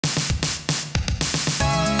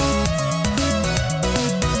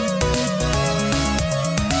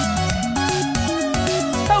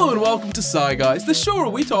welcome to SCI Guys, the show where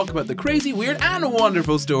we talk about the crazy, weird, and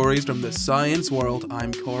wonderful stories from the science world.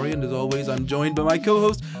 I'm Corey, and as always, I'm joined by my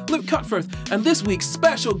co-host, Luke Cutforth, and this week's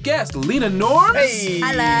special guest, Leena Norms. Hey!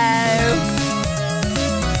 Hello!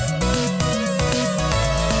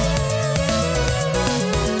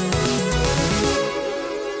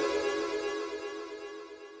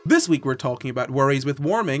 This week we're talking about worries with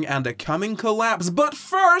warming and a coming collapse, but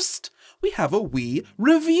first, we have a wee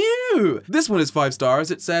review. This one is 5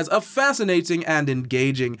 stars. It says, a fascinating and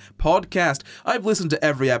engaging podcast. I've listened to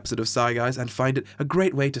every episode of SCI Guys and find it a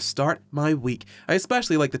great way to start my week. I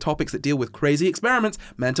especially like the topics that deal with crazy experiments,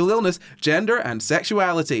 mental illness, gender, and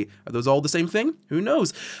sexuality. Are those all the same thing? Who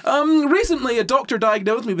knows? Recently, a doctor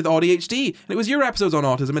diagnosed me with ADHD, and it was your episodes on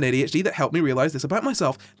autism and ADHD that helped me realize this about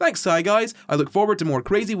myself. Thanks, SCI Guys. I look forward to more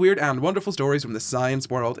crazy, weird, and wonderful stories from the science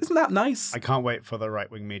world. Isn't that nice? I can't wait for the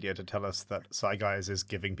right-wing media to tell us that SCI Guys is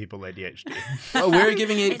giving people ADHD. Oh, we're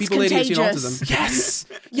giving people ADHD and contagious. autism. Yes!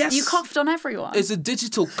 Yes! You coughed on everyone. It's a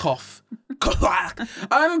digital cough.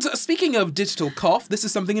 And speaking of digital cough, this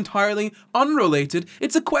is something entirely unrelated.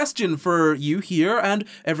 It's a question for you here and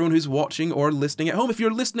everyone who's watching or listening at home. If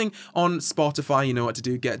you're listening on Spotify, you know what to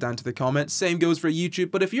do. Get down to the comments. Same goes for YouTube.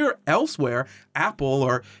 But if you're elsewhere, Apple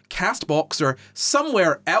or Castbox or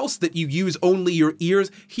somewhere else that you use only your ears,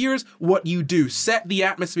 here's what you do. Set the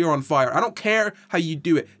atmosphere on fire. I don't care how you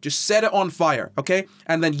do it. Just set it on fire, okay?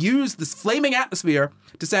 And then use this flaming atmosphere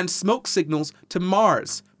to send smoke signals to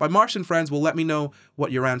Mars. My Martian friends will let me know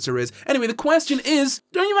what your answer is. Anyway, the question is,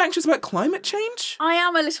 are you anxious about climate change? I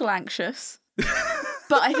am a little anxious.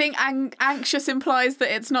 But I think anxious implies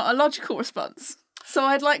that it's not a logical response. So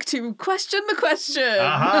I'd like to question the question.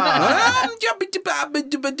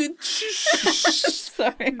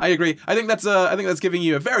 Sorry. I agree. I think that's giving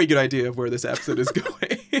you a very good idea of where this episode is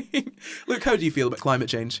going. Luke, how do you feel about climate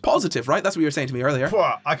change? Positive, right? That's what you were saying to me earlier.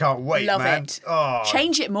 I can't wait, Love man. it. Oh.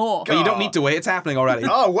 Change it more. But you don't need to wait. It's happening already.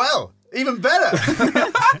 Oh, well, even better.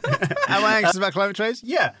 Am I anxious about climate change?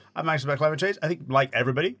 Yeah, I'm anxious about climate change. I think, like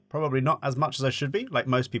everybody, probably not as much as I should be. Like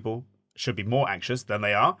most people should be more anxious than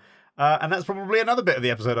they are. And that's probably another bit of the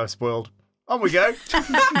episode I've spoiled. On we go.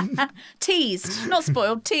 Teased. Not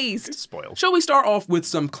spoiled, teased. Spoiled. Shall we start off with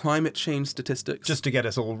some climate change statistics? Just to get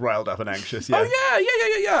us all riled up and anxious, yeah. Oh,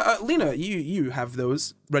 yeah. Leena, you have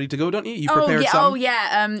those ready to go, don't you? You prepared some? Oh,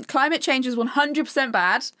 yeah. Climate change is 100%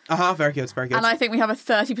 bad. Very good, very good. And I think we have a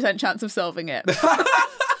 30% chance of solving it.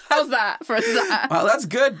 How's that for a start? Well, that's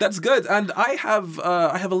good. And I have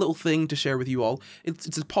a little thing to share with you all. It's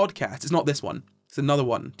a podcast. It's not this one. It's another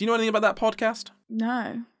one. Do you know anything about that podcast?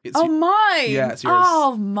 No. It's mine. Yeah, it's yours.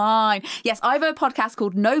 Oh, mine. Yes, I have a podcast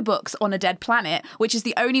called No Books on a Dead Planet, which is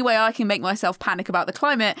the only way I can make myself panic about the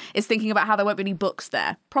climate is thinking about how there won't be any books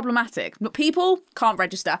there. Problematic. But people can't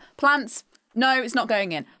register. Plants, no, it's not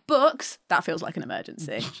going in. Books, that feels like an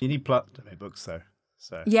emergency. You need plot to make books, though.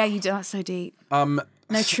 So. Yeah, you do. That's so deep. No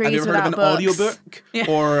trees have you ever heard of an without audiobook?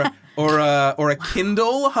 Yeah. or a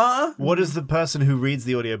Kindle, huh? What does the person who reads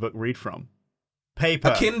the audiobook read from? Paper.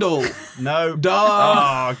 A Kindle. No. Duh.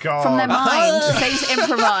 Oh, God. From their mind. They just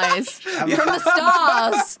improvise. From the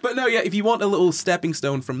stars. But no, yeah, if you want a little stepping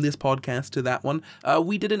stone from this podcast to that one,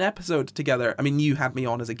 we did an episode together. I mean, you had me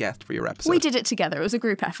on as a guest for your episode. We did it together. It was a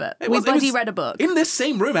group effort. It We was read a book. In this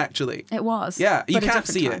same room, actually. It was. Yeah, you but a can't different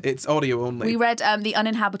see time. it. It's audio only. We read The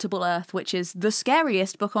Uninhabitable Earth, which is the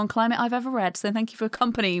scariest book on climate I've ever read. So thank you for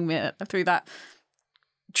accompanying me through that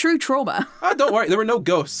true trauma. Oh, don't worry, there were no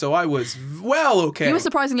ghosts, so I was well okay. You were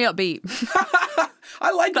surprisingly upbeat.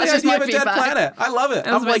 I like the That's just idea my of a dead feedback. planet. I love it.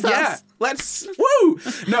 That was I'm like, a bit yeah, sus. let's, woo!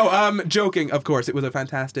 No, joking, of course. It was a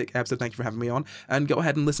fantastic episode. Thank you for having me on. And go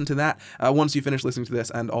ahead and listen to that once you finish listening to this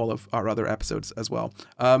and all of our other episodes as well.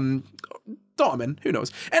 Donovan, who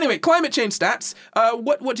knows? Anyway, climate change stats.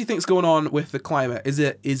 What do you think is going on with the climate? Is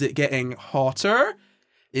it getting hotter?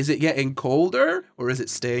 Is it getting colder? Or is it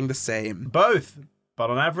staying the same? Both, but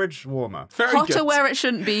on average, warmer. Very Hotter good. where it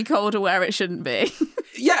shouldn't be, colder where it shouldn't be.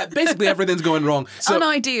 Yeah, basically everything's going wrong. So,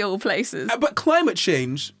 Unideal places. but climate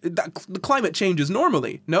change, the climate changes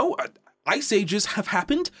normally. No, ice ages have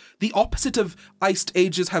happened. The opposite of iced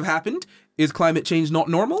ages have happened. Is climate change not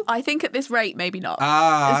normal? I think at this rate, maybe not.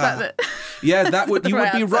 Ah, Is that the... yeah, that would the you would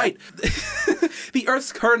right be answer? right. The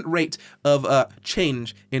Earth's current rate of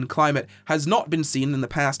change in climate has not been seen in the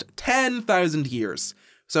past 10,000 years.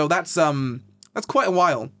 So that's That's quite a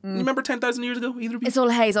while. You remember 10,000 years ago, either of you? It's all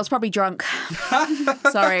haze. I was probably drunk.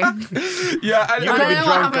 Sorry. Yeah, You would have been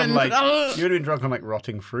drunk on happened. you would have been drunk on like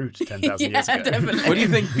rotting fruit 10,000 years ago. Definitely. what do you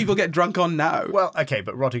think people get drunk on now? Well, okay,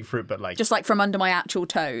 but rotting fruit, but like Just like from under my actual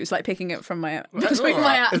toes, like picking it from my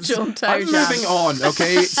actual toe I'm jam. moving on,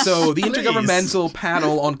 okay? So the Intergovernmental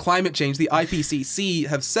Panel on Climate Change, the IPCC,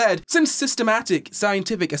 have said, since systematic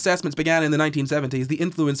scientific assessments began in the 1970s, the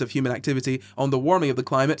influence of human activity on the warming of the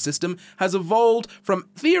climate system has evolved from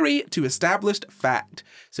theory to established fact.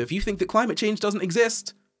 So if you think that climate change doesn't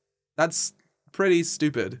exist, that's pretty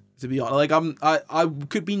stupid, to be honest. Like, I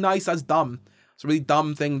could be nice as dumb. It's a really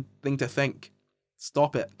dumb thing to think.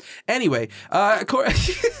 Stop it. Anyway,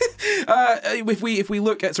 if we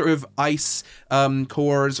look at sort of ice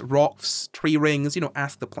cores, rocks, tree rings,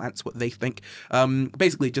 ask the plants what they think.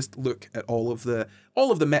 Basically, just look at all of the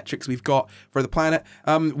metrics we've got for the planet.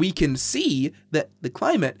 We can see that the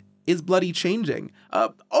climate is bloody changing.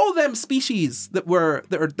 All them species that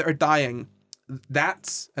are dying.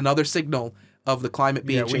 That's another signal of the climate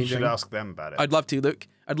being changing. We should ask them about it. I'd love to, Luke.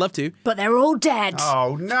 I'd love to. But they're all dead.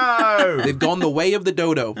 Oh, no! They've gone the way of the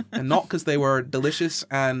dodo, and not because they were delicious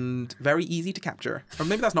and very easy to capture. Or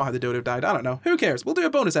maybe that's not how the dodo died. I don't know. Who cares? We'll do a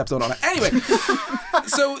bonus episode on it. Anyway,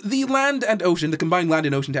 so the land and ocean, the combined land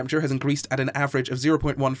and ocean temperature has increased at an average of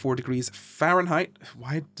 0.14 degrees Fahrenheit.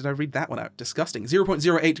 Why did I read that one out? Disgusting.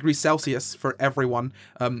 0.08 degrees Celsius for everyone,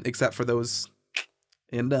 except for those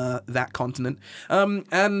in that continent.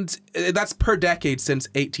 And that's per decade since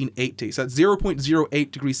 1880. So that's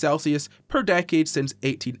 0.08 degrees Celsius per decade since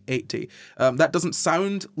 1880. That doesn't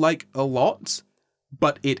sound like a lot,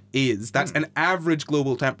 but it is. That's an average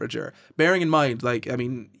global temperature. Bearing in mind,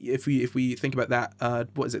 if we think about that,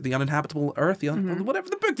 what is it? The Uninhabitable Earth? Whatever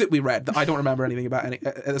the book that we read that I don't remember anything about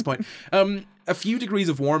at this point. A few degrees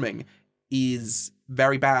of warming is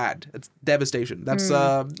very bad. It's devastation. That's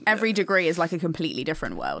every degree is like a completely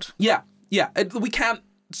different world. Yeah. We can't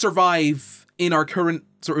survive in our current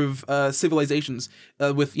sort of civilizations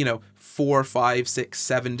with 4, 5, 6,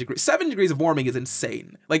 7 degrees. 7 degrees of warming is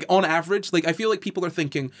insane. Like on average, like I feel like people are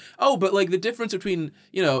thinking, oh, but like the difference between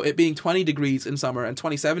it being 20 degrees in summer and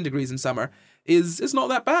 27 degrees in summer is not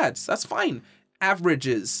that bad. That's fine.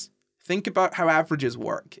 Averages. Think about how averages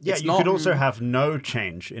work. Yeah, you could also have no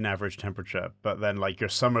change in average temperature, but then like your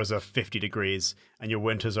summers are 50 degrees and your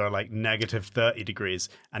winters are like negative 30 degrees,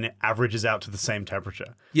 and it averages out to the same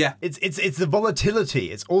temperature. Yeah. It's the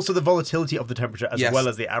volatility. It's also the volatility of the temperature as well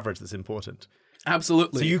as the average that's important.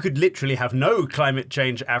 Absolutely. So you could literally have no climate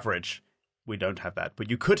change average. We don't have that, but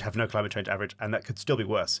you could have no climate change average, and that could still be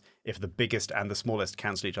worse if the biggest and the smallest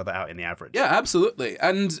cancel each other out in the average. Yeah, absolutely.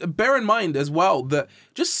 And bear in mind as well that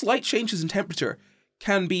just slight changes in temperature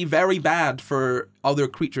can be very bad for other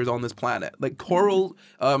creatures on this planet. Like coral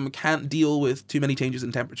can't deal with too many changes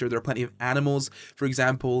in temperature. There are plenty of animals, for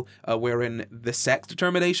example, wherein the sex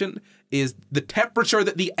determination is the temperature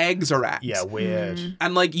that the eggs are at. Yeah, weird.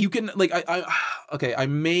 And like you can like I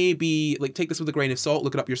may be like take this with a grain of salt,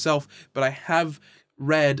 look it up yourself, but I have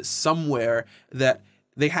read somewhere that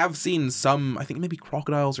they have seen some, I think maybe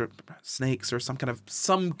crocodiles or snakes or some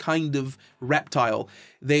kind of reptile.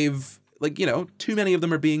 They've too many of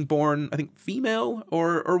them are being born, I think, female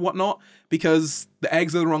or whatnot, because the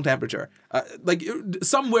eggs are the wrong temperature.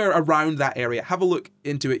 Somewhere around that area. Have a look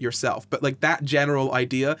into it yourself. But that general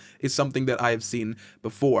idea is something that I've seen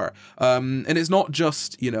before. And it's not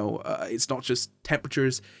just, it's not just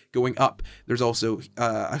temperatures going up. There's also,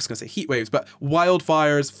 I was going to say heat waves, but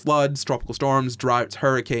wildfires, floods, tropical storms, droughts,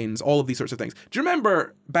 hurricanes, all of these sorts of things. Do you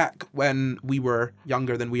remember back when we were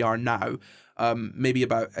younger than we are now? Maybe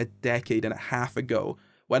about a decade and a half ago,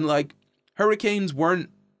 when hurricanes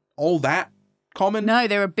weren't all that common. No,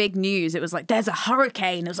 they were big news. It was like, there's a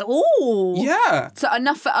hurricane. It was like, oh. Yeah. So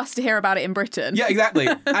enough for us to hear about it in Britain. Yeah, exactly.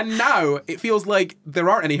 And now it feels like there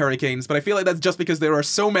aren't any hurricanes, but I feel like that's just because there are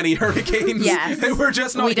so many hurricanes that we're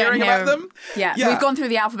just not hearing about them. Yeah. We've gone through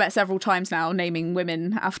the alphabet several times now, naming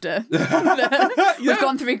women after. We've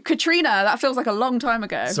gone through Katrina. That feels like a long time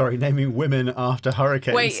ago. Sorry, naming women after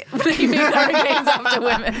hurricanes. Wait, naming hurricanes after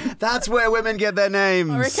women. That's where women get their names.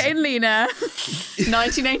 Hurricane Leena,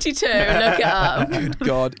 1982. Look it up. Good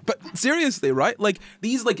God. But seriously, right?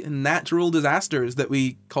 These natural disasters that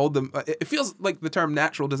we called them, it feels like the term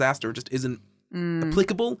natural disaster just isn't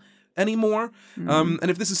applicable anymore.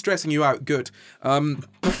 And if this is stressing you out, good.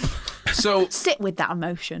 So sit with that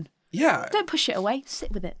emotion. Yeah. Don't push it away.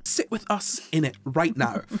 Sit with it. Sit with us in it right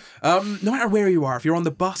now. No matter where you are, if you're on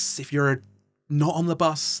the bus, if you're not on the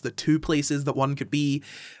bus, the two places that one could be,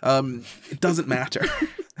 it doesn't matter.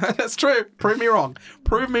 That's true. Prove me wrong.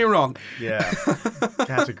 Prove me wrong. Yeah.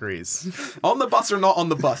 categories. On the bus or not on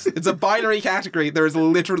the bus? It's a binary category. There is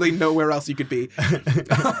literally nowhere else you could be.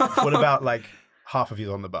 What about like half of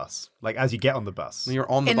you on the bus? Like as you get on the bus.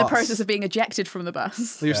 You're on the In bus. the process of being ejected from the bus.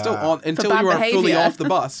 So you're still on until bad you are fully behaviour. off the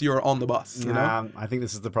bus. You're on the bus. You know, I think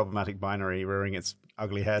this is the problematic binary rearing its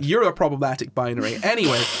ugly head. you're a problematic binary.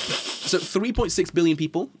 Anyway, so 3.6 billion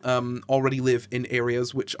people already live in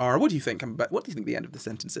areas which are. What do you think? What do you think the end of the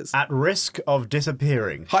sentence is? At risk of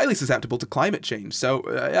disappearing. Highly susceptible to climate change. So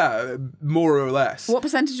yeah, more or less. What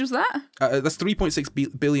percentage was that? That's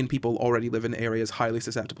 3.6 billion people already live in areas highly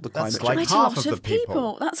susceptible to climate That's change. like Quite a half lot of the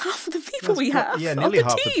people. That's half of the people we have. Yeah, of nearly the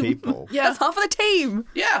half team. the people. Yeah. That's half of the team.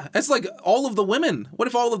 Yeah, it's like all of the women. What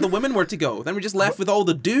if all of the women were to go? Then we're just left with all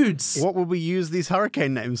the dudes. What would we use these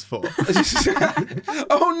hurricane names for?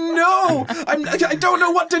 Oh no! I don't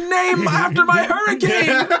know what to name after my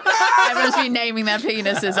hurricane. Everyone's been naming their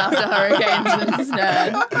penises after hurricanes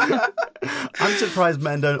instead. I'm surprised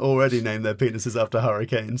men don't already name their penises after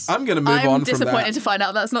hurricanes. I'm gonna move I'm on from disappointed that. to find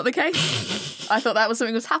out that's not the case. I thought that was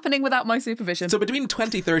something that was happening without my supervision. So between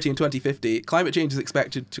 2030 and 2050, climate change is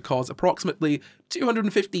expected to cause approximately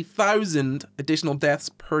 250,000 additional deaths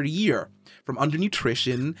per year from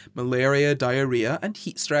undernutrition, malaria, diarrhea, and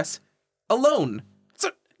heat stress alone.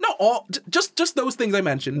 So not all, just those things I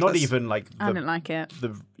mentioned. Not That's- even like I don't like it.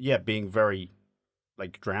 being very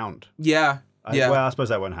like drowned. Yeah, yeah. Well, I suppose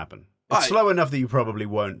that won't happen. It's I- slow enough that you probably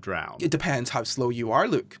won't drown. It depends how slow you are,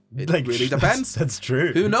 Luke. It Like, really depends. That's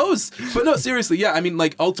true. Who knows? But no, seriously, yeah. I mean,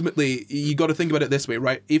 like, ultimately, you got to think about it this way,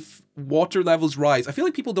 right? If water levels rise, I feel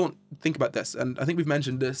like people don't think about this. And I think we've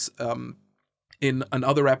mentioned this in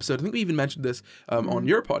another episode. I think we even mentioned this on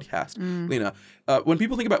your podcast, Leena. When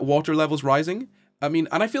people think about water levels rising, I mean,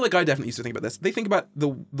 and I feel like I definitely used to think about this. They think about the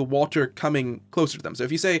water coming closer to them. So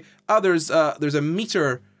if you say, there's a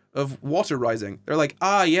meter of water rising, they're like,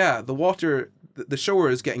 yeah, the water, the shore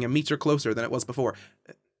is getting a meter closer than it was before.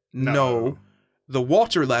 No, the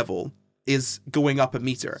water level is going up a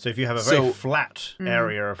meter. So if you have a very flat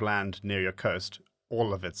area of land near your coast,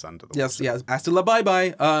 all of it's under the water. Yes, hasta la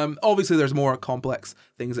bye-bye. Obviously, there's more complex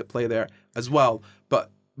things at play there as well.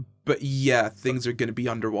 But yeah, things are going to be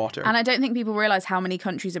underwater. And I don't think people realise how many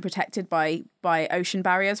countries are protected by ocean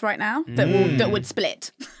barriers right now that would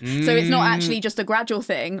split. So it's not actually just a gradual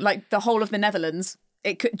thing. Like the whole of the Netherlands,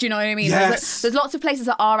 it could. Do you know what I mean? Yes. There's lots of places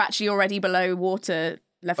that are actually already below water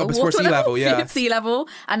level. Before sea level, yeah. Sea level,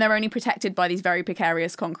 and they're only protected by these very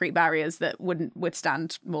precarious concrete barriers that wouldn't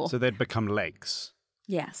withstand more. So they'd become lakes.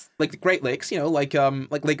 Yes. Like the Great Lakes, like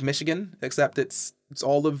Lake Michigan, except it's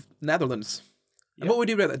all of Netherlands. And what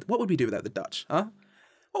would we do without the Dutch, huh?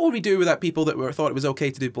 What would we do without people that thought it was okay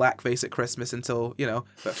to do blackface at Christmas until,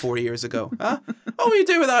 about 4 years ago, huh? What would we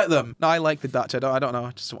do without them? No, I like the Dutch. I don't know.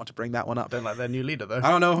 I just want to bring that one up. Don't like their new leader, though. I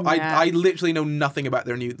don't know. Yeah. I literally know nothing about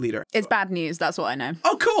their new leader. It's bad news. That's what I know.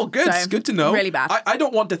 Oh, cool. Good. So, Good to know. really bad. I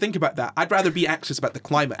don't want to think about that. I'd rather be anxious about the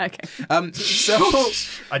climate. Okay. So...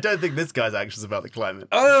 I don't think this guy's anxious about the climate.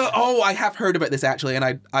 I have heard about this actually,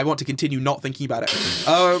 and I want to continue not thinking about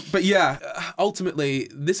it. But yeah, ultimately,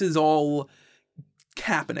 this is all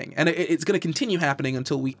happening, and it's going to continue happening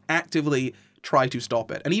until we actively try to stop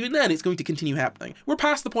it. And even then, it's going to continue happening. We're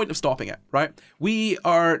past the point of stopping it, right? We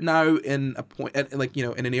are now in a point,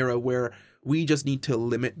 in an era where we just need to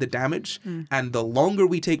limit the damage. And the longer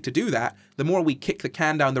we take to do that, the more we kick the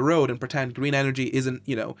can down the road and pretend green energy isn't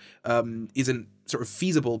sort of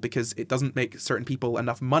feasible because it doesn't make certain people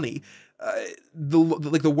enough money.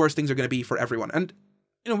 The worst things are going to be for everyone. And,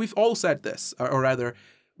 we've all said this, or rather,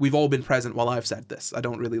 we've all been present while I've said this. I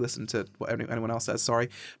don't really listen to what anyone else says, sorry.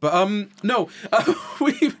 But no,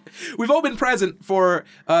 we've all been present for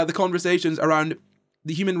the conversations around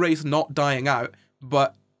the human race not dying out,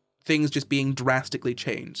 but things just being drastically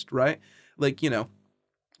changed, right? The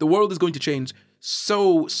world is going to change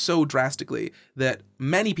so drastically that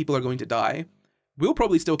many people are going to die. We'll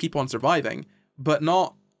probably still keep on surviving, but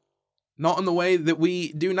not in the way that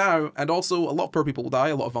we do now. And also, a lot of poor people will die,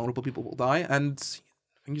 a lot of vulnerable people will die, and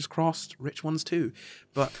fingers crossed, rich ones too.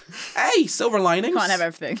 But hey, silver linings. Can't have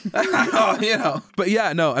everything. But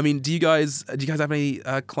yeah, no. I mean, do you guys have any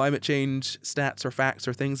climate change stats or facts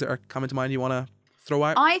or things that are coming to mind you want to throw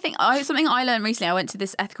out? I think something I learned recently. I went to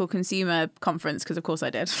this ethical consumer conference because, of course,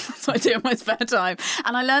 I did. That's what I do in my spare time.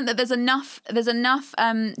 And I learned that there's enough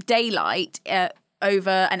daylight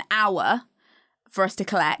over an hour for us to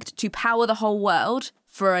collect to power the whole world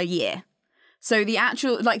for a year. So the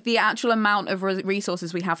actual amount of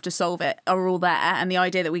resources we have to solve it are all there, and the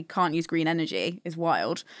idea that we can't use green energy is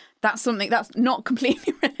wild. That's something that's not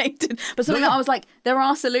completely related, but something that I was like, there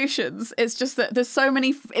are solutions. It's just that there's so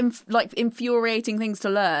many infuriating things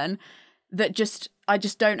to learn that I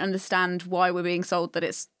just don't understand why we're being sold that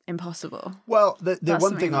it's impossible. Well, the That's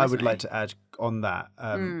one something thing that I annoys would me. like to add on that,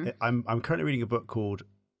 I'm currently reading a book called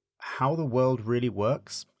How the World Really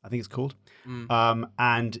Works, I think it's called.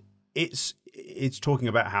 And it's talking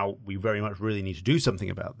about how we very much really need to do something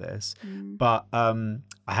about this. But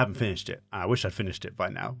I haven't finished it. I wish I'd finished it by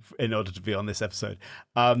now in order to be on this episode.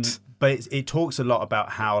 But it talks a lot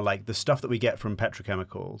about how like the stuff that we get from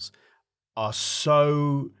petrochemicals are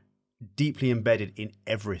so deeply embedded in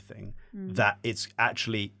everything that it's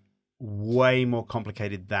actually way more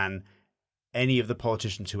complicated than any of the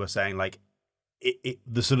politicians who are saying like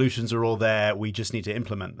the solutions are all there, we just need to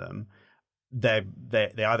implement them. They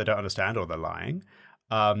either don't understand or they're lying,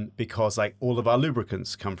 because like all of our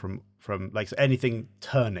lubricants come from like anything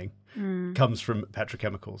turning comes from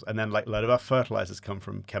petrochemicals, and then like a lot of our fertilizers come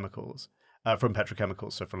from chemicals. From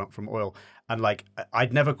petrochemicals, so from oil, and like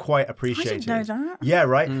I'd never quite appreciated. I didn't know that. Yeah,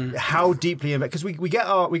 right. How deeply because we get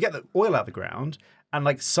the oil out of the ground, and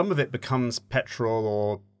like some of it becomes petrol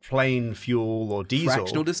or plain fuel or diesel,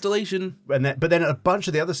 Fractional distillation, but then a bunch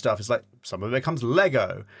of the other stuff is like some of it becomes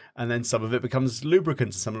Lego, and then some of it becomes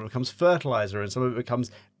lubricants, and some of it becomes fertilizer, and some of it becomes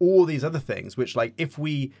all these other things. Which like if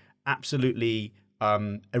we absolutely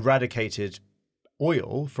eradicated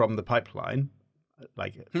oil from the pipeline,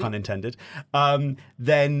 like pun intended,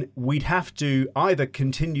 then we'd have to either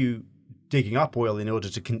continue digging up oil in order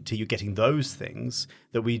to continue getting those things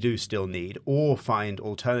that we do still need, or find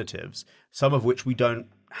alternatives, some of which we don't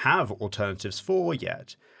have alternatives for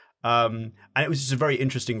yet. And it was just a very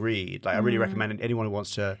interesting read. Like I really recommend it. Anyone who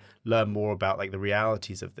wants to learn more about like the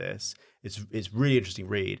realities of this, it's really interesting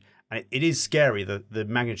read. And it is scary, the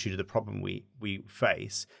magnitude of the problem we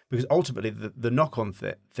face, because ultimately the knock-on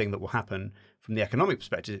thing that will happen from the economic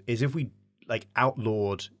perspective is if we like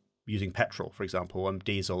outlawed using petrol, for example, and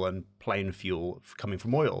diesel and plain fuel coming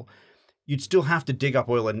from oil, you'd still have to dig up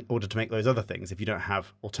oil in order to make those other things if you don't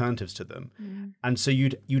have alternatives to them. And so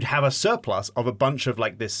you'd have a surplus of a bunch of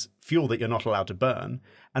like this fuel that you're not allowed to burn,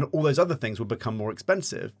 and all those other things would become more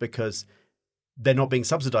expensive because they're not being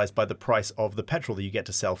subsidized by the price of the petrol that you get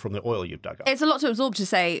to sell from the oil you've dug up. It's a lot to absorb to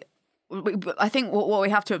say. I think what we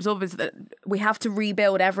have to absorb is that we have to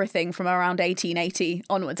rebuild everything from around 1880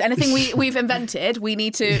 onwards. Anything we've invented, we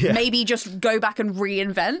need to maybe just go back and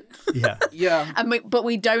reinvent. yeah. But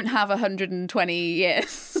we don't have 120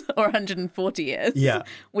 years or 140 years. Yeah.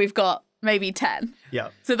 We've got maybe 10. Yeah.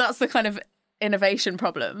 So that's the kind of innovation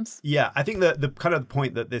problems. Yeah, I think the kind of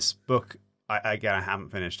point that this book, I haven't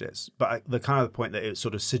finished it, but the kind of the point that it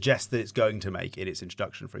sort of suggests that it's going to make in its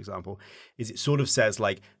introduction, for example, is it sort of says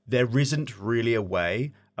like there isn't really a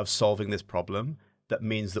way of solving this problem that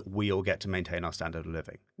means that we all get to maintain our standard of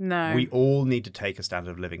living. No. We all need to take a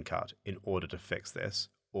standard of living cut in order to fix this,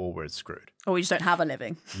 or we're screwed. Or we just don't have a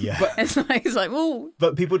living. Yeah. It's like, well...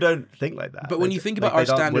 But people don't think like that. But when you think about like our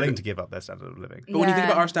they aren't standard... willing to give up their standard of living. But when you think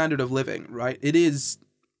about our standard of living, right, it is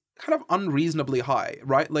kind of unreasonably high,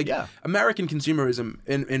 right? Like American consumerism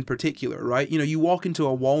in particular, right? You know, you walk into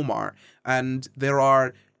a Walmart and there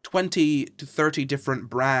are 20 to 30 different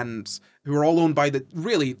brands who are all owned by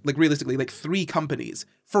realistically, 3 companies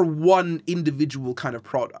for one individual kind of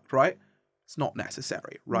product, right? It's not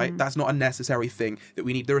necessary, right? That's not a necessary thing that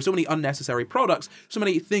we need. There are so many unnecessary products, so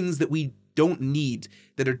many things that we don't need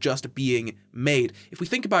that are just being made. If we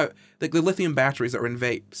think about like the lithium batteries that are in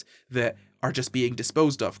vapes that are just being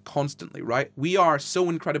disposed of constantly, right? We are so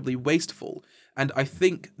incredibly wasteful. And I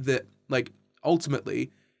think that like ultimately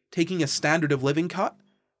taking a standard of living cut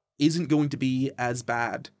isn't going to be as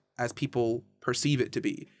bad as people perceive it to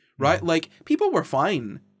be, right? Like people were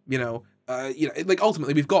fine, like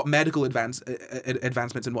ultimately we've got medical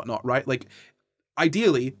advancements and whatnot, right? Like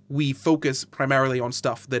ideally we focus primarily on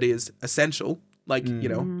stuff that is essential, like,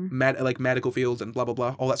 like medical fields and blah, blah,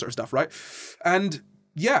 blah, all that sort of stuff, right? And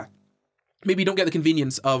yeah, maybe you don't get the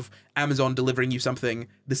convenience of Amazon delivering you something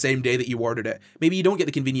the same day that you ordered it. Maybe you don't get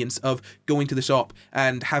the convenience of going to the shop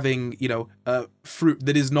and having, fruit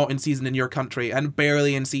that is not in season in your country and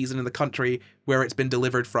barely in season in the country where it's been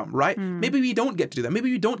delivered from, right? Maybe we don't get to do that. Maybe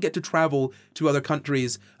we don't get to travel to other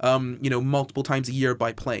countries, multiple times a year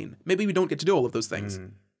by plane. Maybe we don't get to do all of those things.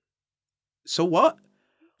 So what?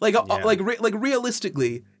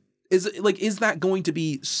 Realistically, is that going to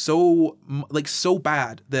be so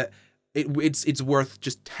bad that it's worth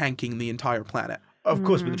just tanking the entire planet? Of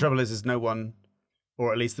course, but the trouble is no one,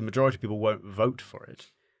 or at least the majority of people, won't vote for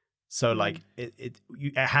it. So,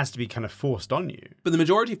 it has to be kind of forced on you. But the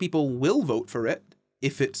majority of people will vote for it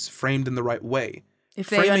if it's framed in the right way. If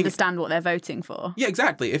they understand what they're voting for. Yeah,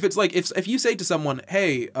 exactly. If it's like if you say to someone,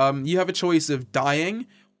 "Hey, you have a choice of dying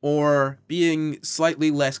or being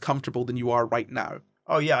slightly less comfortable than you are right now.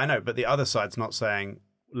 Oh, yeah, I know. But the other side's not saying,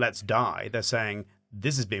 let's die. They're saying,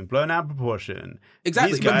 this is being blown out of proportion.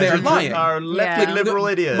 Exactly, These but guys they're lying. are left-wing liberal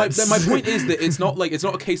idiots. My point is that it's not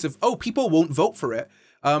a case of, oh, people won't vote for it.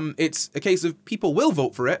 It's a case of people will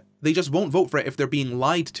vote for it. They just won't vote for it if they're being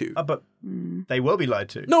lied to. But they will be lied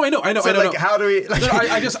to. No, I know. So, like, how do we? Like,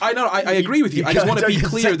 No, I agree with you. I just want to be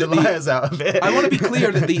clear that the liars out of it. I want to be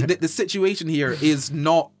clear that the situation here is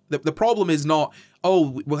not the problem is not,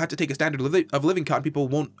 oh, we'll have to take a standard of living cut and people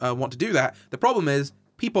won't want to do that. The problem is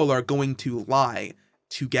people are going to lie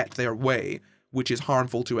to get their way, which is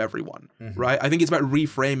harmful to everyone, right? I think it's about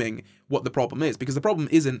reframing what the problem is, because the problem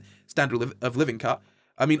isn't standard of living cut.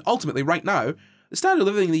 I mean, ultimately, right now, the standard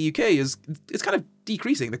of living in the UK it's kind of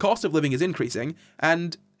decreasing. The cost of living is increasing,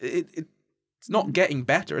 and it's not getting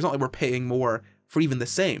better. It's not like we're paying more for even the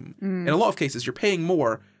same. In a lot of cases, you're paying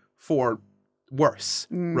more for worse,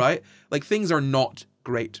 right? Like, things are not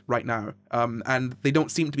great right now, and they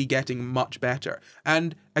don't seem to be getting much better.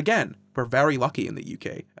 And again, we're very lucky in the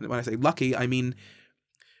UK. And when I say lucky, I mean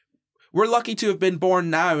we're lucky to have been born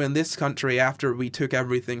now in this country after we took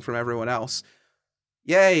everything from everyone else.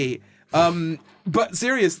 Yay. But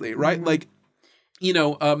seriously, right? Like, you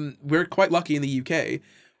know, we're quite lucky in the UK,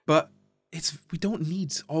 but we don't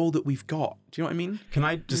need all that we've got. Do you know what I mean? Can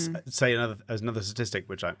I just say another statistic,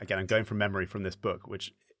 which I'm going from memory from this book,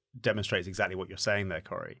 which demonstrates exactly what you're saying there,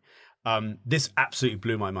 Corey. This absolutely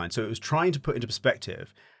blew my mind. So it was trying to put into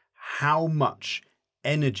perspective how much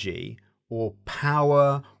energy or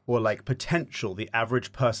power or like potential the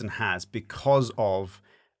average person has because of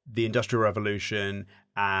the Industrial Revolution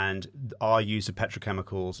and our use of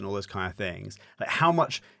petrochemicals and all those kind of things. Like, how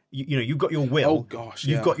much, you know, you've got your will. Oh gosh,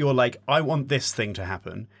 You've got your, like, I want this thing to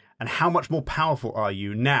happen. And how much more powerful are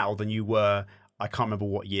you now than you were, I can't remember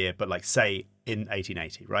what year, but like, say, in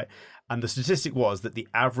 1880, right? And the statistic was that the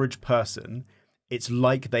average person, it's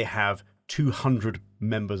like they have 200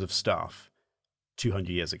 members of staff 200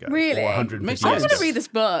 years ago. Really? Or 150 years I'm ago. going to read this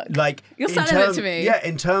book. Like, You're in selling it to me. Yeah,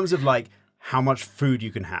 in terms of like how much food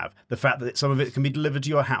you can have, the fact that some of it can be delivered to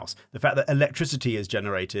your house, the fact that electricity is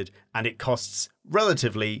generated and it costs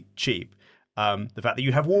relatively cheap, the fact that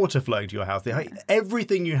you have water flowing to your house,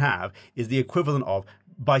 everything you have is the equivalent of,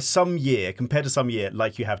 by some year, compared to some year,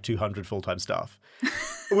 like you have 200 full-time staff,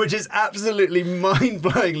 which is absolutely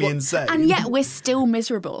mind-blowingly insane. And yet we're still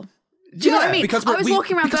miserable. Do you know what I mean? Because I was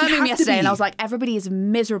walking around because we Birmingham have to yesterday and be. I was like, everybody is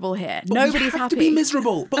miserable here. But Nobody's we have happy. to be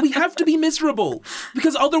miserable. But we have to be miserable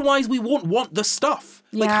because otherwise we won't want the stuff.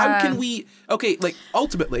 Like, how Yeah. can we? Okay, like,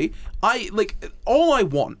 ultimately, all I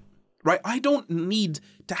want, right? I don't need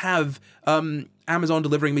to have Amazon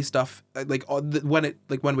delivering me stuff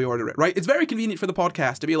when we order it, right? It's very convenient for the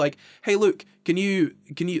podcast to be like, hey, Luke,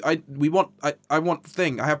 I want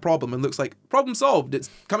thing, I have problem, and Luke's like, problem solved. It's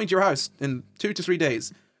coming to your house in 2 to 3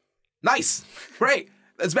 days. Nice, great.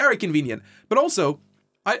 That's very convenient. But also,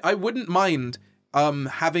 I wouldn't mind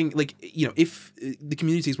having, like, you know, if the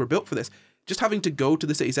communities were built for this, just having to go to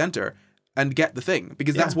the city centre and get the thing,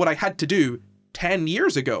 because that's what I had to do 10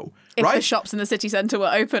 years ago, if right? the shops in the city centre were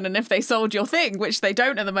open and if they sold your thing, which they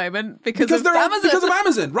don't at the moment because of they're Amazon. because of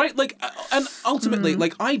Amazon, right? Like, and ultimately,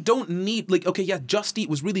 like, I don't need, like, okay, yeah, Just Eat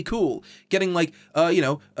was really cool, getting like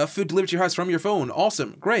a food delivered to your house from your phone,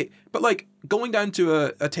 awesome, great. But like going down to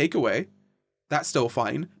a takeaway, that's still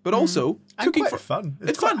fine. But also cooking quite fun.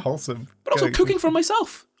 It's quite fun, wholesome. but also cooking for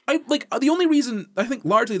myself. The only reason, I think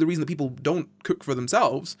largely the reason that people don't cook for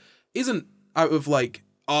themselves isn't out of like,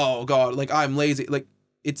 oh God, like, I'm lazy. Like,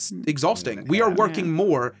 it's exhausting. We are working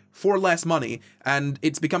more for less money, and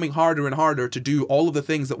it's becoming harder and harder to do all of the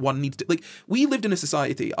things that one needs to. Like, we lived in a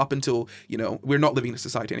society up until, we're not living in a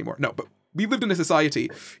society anymore. No, but we lived in a society,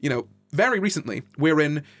 very recently,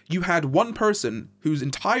 wherein you had one person whose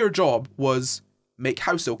entire job was make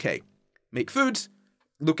house okay, make food,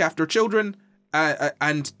 look after children,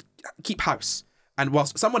 and keep house. And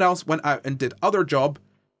whilst someone else went out and did other job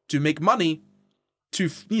to make money to,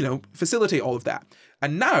 facilitate all of that.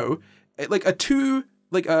 And now, like, a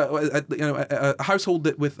household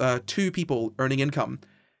that with 2 people earning income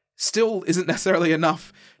still isn't necessarily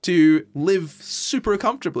enough to live super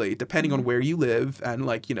comfortably, depending on where you live and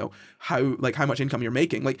how much income you're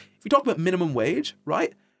making. Like, if we talk about minimum wage,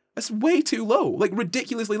 right? That's way too low, like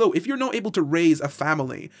ridiculously low. If you're not able to raise a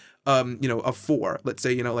family, of 4, let's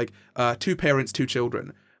say, 2 parents, 2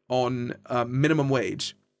 children on minimum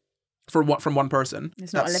wage from one person,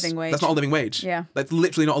 It's not a living wage. That's not a living wage. Yeah. That's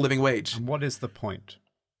literally not a living wage. And what is the point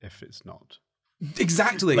if it's not?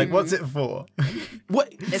 Exactly. Like, what's it for?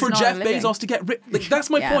 What for not Jeff a living. Bezos to get rich? Like, that's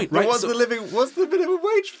my Yeah. point, But right? what's So- the minimum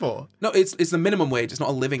wage for? no, it's the minimum wage. It's not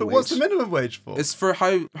a living But wage. what's the minimum wage for? It's for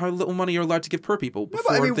how little money you're allowed to give per people. No, Before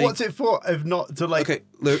but I mean, they... what's it for if not to like... Okay,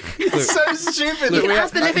 Luke. It's so stupid. You that can we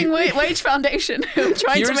ask the Living Wage Foundation, who are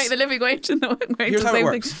trying to Here's- make the living wage and the wage Here's the how it same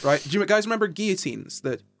works, thing. right? Do you guys remember guillotines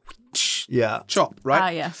that Yeah. chop, right? Ah,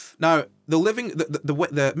 yes. Now,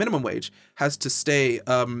 the minimum wage has to stay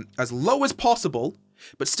as low as possible,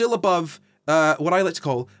 but still above what I like to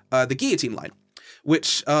call the guillotine line,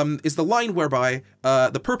 which is the line whereby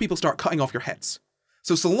the poor people start cutting off your heads.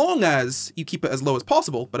 So long as you keep it as low as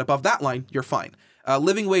possible, but above that line, you're fine.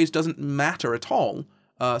 Living wage doesn't matter at all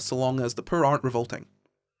so long as the poor aren't revolting.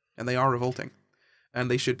 And they are revolting. And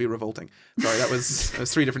they should be revolting. Sorry, that was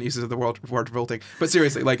 3 different uses of the word revolting. But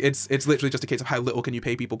seriously, like it's literally just a case of how little can you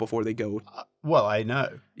pay people before they go. Well, I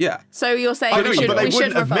know. Yeah. So you're saying I know, we should, but they we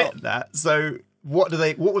should wouldn't revolt. admit that. So what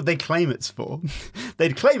would they claim it's for?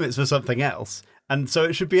 They'd claim it's for something else. And so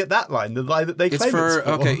it should be at that line, the line that they claim it's for.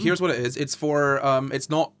 Okay, here's what it is. It's for it's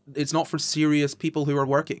not for serious people who are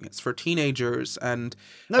working. It's for teenagers and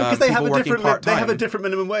No, because they have people a working different they have a part-time. different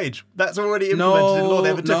minimum wage. That's already implemented in law. They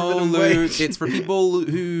have a different minimum Luke, wage. it's for people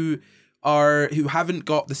who haven't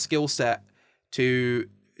got the skill set to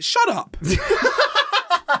shut up.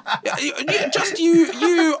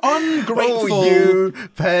 you ungrateful. Oh, you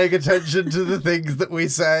paying attention to the things that we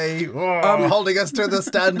say, holding us to the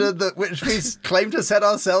standard that which we claim to set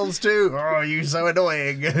ourselves to. Oh, you so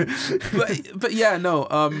annoying. but yeah, no.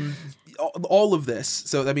 All of this.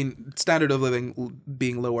 So I mean, standard of living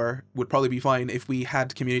being lower would probably be fine if we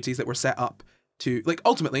had communities that were set up to, like,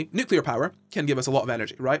 ultimately nuclear power can give us a lot of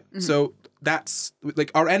energy, right? Mm-hmm. So that's like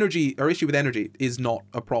our issue with energy is not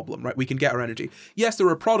a problem, right? We can get our energy. Yes, there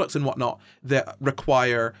are products and whatnot that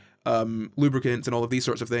require lubricants and all of these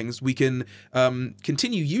sorts of things. We can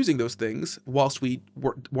continue using those things whilst we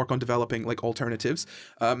work on developing like alternatives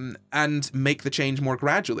and make the change more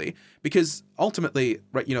gradually, because ultimately,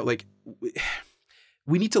 right, like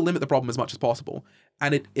we need to limit the problem as much as possible,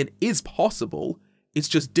 and it is possible. It's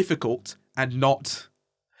just difficult and not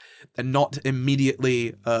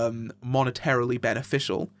immediately monetarily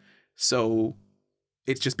beneficial. So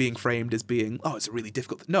it's just being framed as being, oh, it's really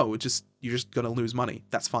difficult. No, you're just gonna lose money.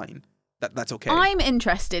 That's fine. That's okay. I'm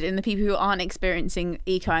interested in the people who aren't experiencing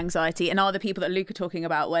eco-anxiety and are the people that Luke are talking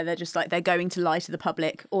about, where they're just like, they're going to lie to the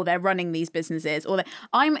public, or they're running these businesses, or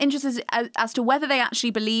I'm interested as to whether they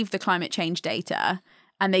actually believe the climate change data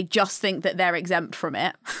and they just think that they're exempt from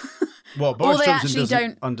it. Well, Boris they Johnson actually doesn't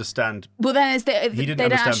don't understand. Well, then they didn't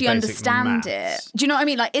don't actually understand understand basic it. Do you know what I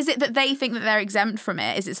mean? Like, is it that they think that they're exempt from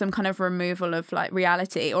it? Is it some kind of removal of like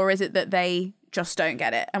reality, or is it that they just don't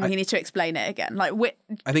get it and we need to explain it again? Like,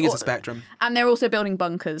 I think it's a spectrum. And they're also building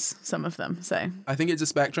bunkers, some of them. So I think it's a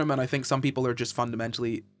spectrum, and I think some people are just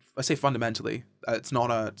fundamentally. I say fundamentally. It's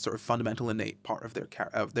not a sort of fundamental innate part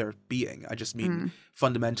of their being. I just mean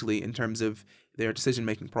fundamentally in terms of their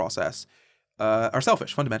decision-making process. Are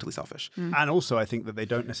selfish, fundamentally selfish. And also, I think that they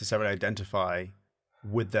don't necessarily identify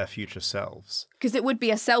with their future selves. because it would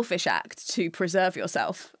be a selfish act to preserve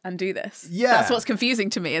yourself and do this. Yeah. That's what's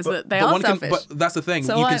confusing to me, is that they are one selfish. but that's the thing.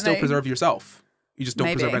 So You can aren't still they? preserve yourself. You just don't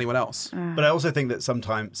Maybe. preserve anyone else. But I also think that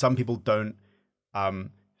sometimes some people don't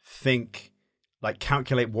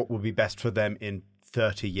calculate what would be best for them in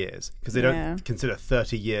 30 years, because they Yeah. don't consider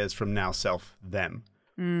 30 years from now them.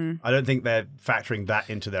 I don't think they're factoring that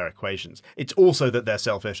into their equations. It's also that they're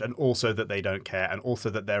selfish, and also that they don't care, and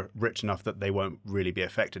also that they're rich enough that they won't really be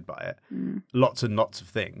affected by it. Lots and lots of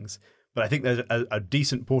things. But I think there's a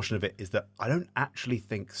decent portion of it is that I don't actually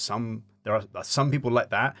think there are some people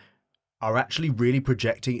like that are actually really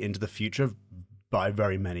projecting into the future by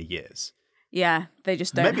very many years. Yeah, they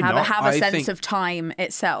just don't Maybe have not. a I sense think- of time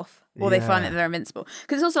itself. Or they find that they're invincible.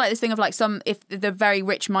 Because it's also like this thing of like if the very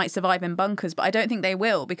rich might survive in bunkers, but I don't think they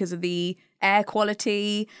will because of the air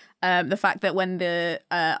quality, the fact that when the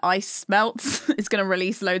ice melts, it's going to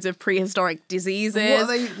release loads of prehistoric diseases.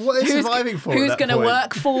 What are they surviving for? Who's going to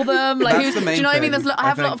work for them? Like, That's the do main you know what I mean? thing, I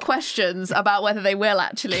have a lot of think. questions about whether they will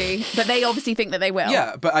actually, but they obviously think that they will.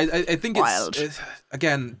 Yeah, but I think Wild. it's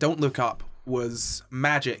again, Don't Look Up was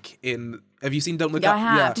magic in. Have you seen Don't Look Yeah, Up? I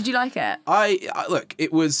have. Yeah. Did you like it? I look,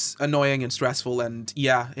 it was annoying and stressful, and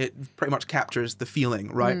yeah, it pretty much captures the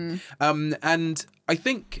feeling, right? And I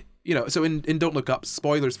think, so in Don't Look Up,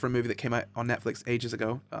 spoilers for a movie that came out on Netflix ages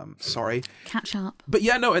ago. Sorry. Catch up. But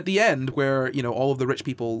yeah, no, at the end where, all of the rich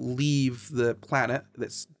people leave the planet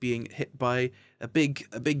that's being hit by a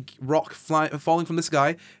big rock falling from the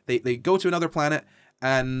sky, they go to another planet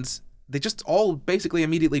and they just all basically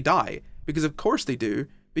immediately die, because of course they do,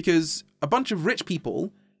 because a bunch of rich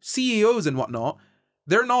people, CEOs and whatnot,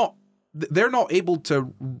 they're not able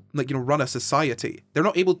to run a society. They're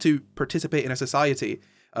not able to participate in a society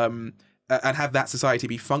and have that society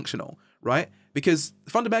be functional, right? Because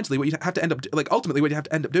fundamentally, what you have to end up ultimately what you have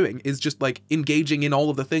to end up doing is just engaging in all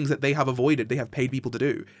of the things that they have avoided. They have paid people to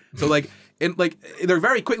do. So they're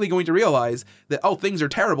very quickly going to realize that things are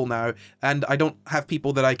terrible now, and I don't have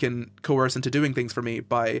people that I can coerce into doing things for me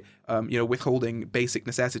by withholding basic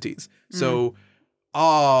necessities. So.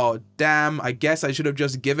 Oh, damn, I guess I should have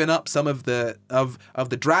just given up some of the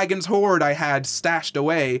dragon's hoard I had stashed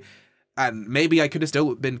away, and maybe I could have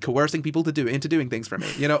still been coercing people into doing things for me.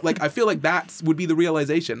 I feel like that would be the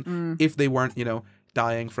realization if they weren't,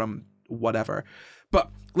 dying from whatever. But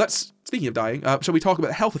speaking of dying, shall we talk about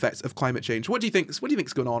the health effects of climate change? What do you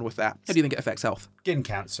think's going on with that? How do you think it affects health? Skin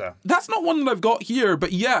cancer. That's not one that I've got here,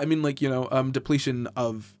 but yeah, I mean, depletion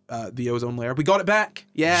of the ozone layer. We got it back.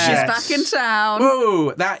 Yeah. She's back in town.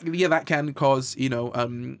 Whoa, that can cause,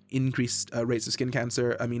 increased rates of skin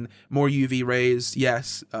cancer. I mean, more UV rays,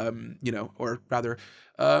 yes, or rather,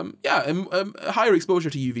 higher exposure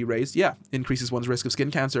to UV rays, yeah, increases one's risk of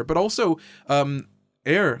skin cancer, but also,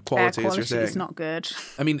 air quality, as you're saying. Is not good.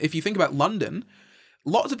 I mean, if you think about London,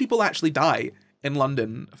 lots of people actually die in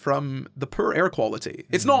London from the poor air quality.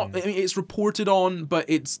 It's not, I mean, it's reported on, but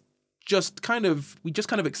it's just we just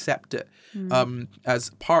kind of accept it as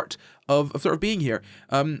part of sort of being here.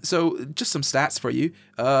 So just some stats for you.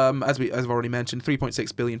 As I've already mentioned,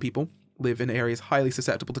 3.6 billion people live in areas highly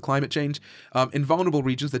susceptible to climate change. In vulnerable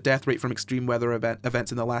regions, the death rate from extreme weather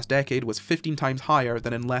events in the last decade was 15 times higher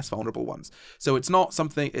than in less vulnerable ones. So it's not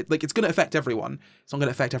something, it's going to affect everyone. It's not going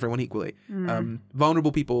to affect everyone equally.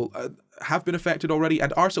 Vulnerable people have been affected already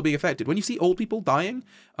and are still being affected. When you see old people dying,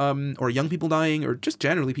 or young people dying, or just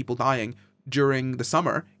generally people dying during the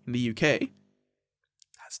summer in the UK,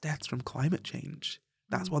 that's deaths from climate change.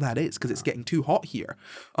 That's what that is, because it's getting too hot here.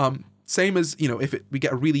 Same as, if we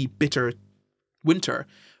get a really bitter winter,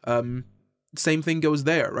 same thing goes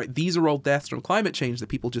there, right? These are all deaths from climate change that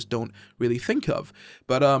people just don't really think of.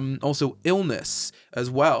 But also illness as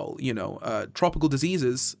well, tropical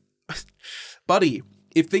diseases. Buddy,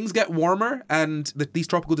 if things get warmer and these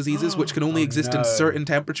tropical diseases, which can only exist in certain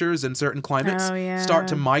temperatures and certain climates, start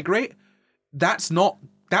to migrate, that's not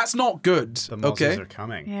good. The monsters are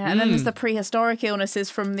coming. Yeah, and then there's the prehistoric illnesses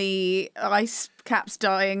from the ice caps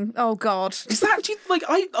dying. Oh God, is that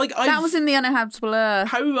that was in the uninhabitable Earth?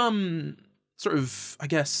 How sort of, I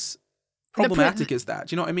guess, problematic is that?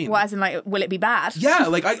 Do you know what I mean? Well, as in will it be bad? Yeah,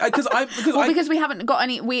 because we haven't got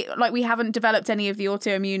any. We haven't developed any of the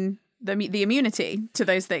autoimmune the immunity to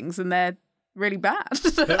those things, and they're really bad.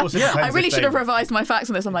 I really should have revised my facts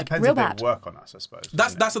on this. I'm like, real bad. They work on us, I suppose.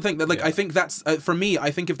 That's the thing that I think that's for me. I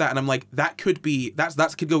think of that and I'm like, that could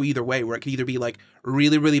go either way. Where it could either be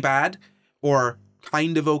really really bad or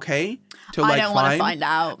kind of okay. I don't want to find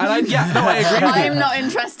out. And I agree. I'm not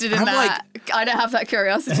interested in that. I don't have that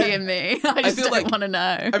curiosity in me. I just don't want to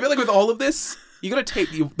know. I feel like with all of this, you got to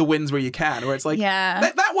take the wins where you can, where it's like,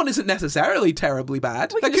 that one isn't necessarily terribly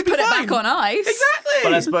bad. We can just put it back on ice. Exactly.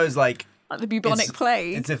 But I suppose like the bubonic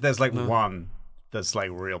plague. It's if there's one that's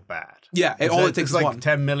real bad. Yeah, all it takes is one.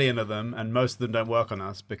 10 million of them, and most of them don't work on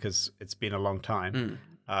us because it's been a long time.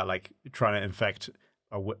 Trying to infect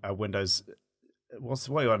a Windows. What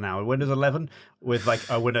are you on now? A Windows 11 with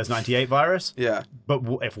a Windows 98 virus. Yeah. But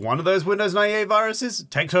if one of those Windows 98 viruses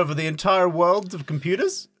takes over the entire world of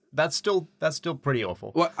computers, that's still pretty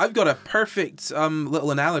awful. Well, I've got a perfect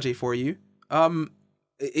little analogy for you.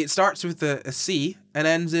 It starts with a C and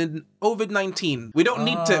ends in COVID-19. We don't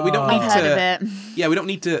need to. We don't need I've heard of it. Yeah, we don't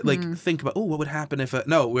need to think about what would happen if.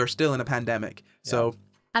 No, we're still in a pandemic. So.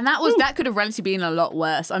 And that could have relatively been a lot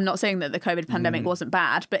worse. I'm not saying that the COVID pandemic wasn't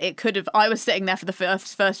bad, but it could have. I was sitting there for the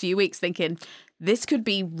first few weeks thinking, this could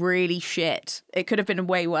be really shit. It could have been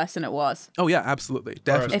way worse than it was. Oh yeah, absolutely,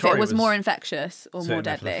 definitely. If it was more infectious or more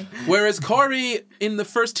deadly. Whereas Corey, in the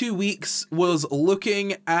first 2 weeks, was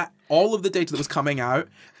looking at all of the data that was coming out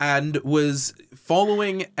and was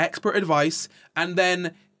following expert advice, and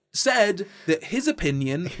then said that his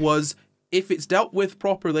opinion was, if it's dealt with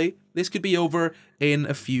properly, this could be over in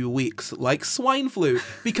a few weeks, like swine flu.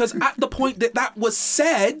 Because at the point that was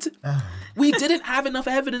said, we didn't have enough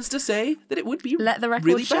evidence to say that it would be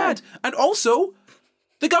really bad. And also,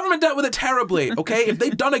 the government dealt with it terribly, okay? If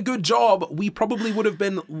they'd done a good job, we probably would have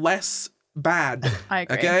been less bad. I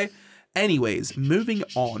agree. Okay? Anyways, moving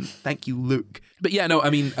on. Thank you, Luke. But yeah, no, I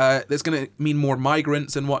mean, it's going to mean more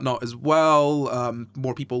migrants and whatnot as well.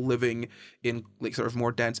 More people living in like sort of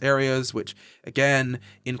more dense areas, which again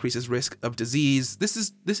increases risk of disease.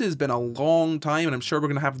 This has been a long time, and I'm sure we're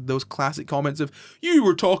going to have those classic comments of, you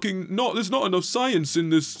were talking, there's not enough science in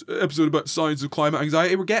this episode about science of climate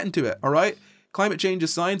anxiety. We're getting to it, all right? Climate change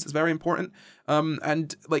is science. It's very important.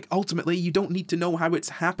 And like ultimately, you don't need to know how it's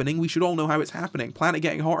happening. We should all know how it's happening. Planet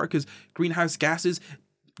getting hotter because greenhouse gases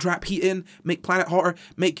trap heat in, make planet hotter,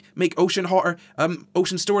 make ocean hotter.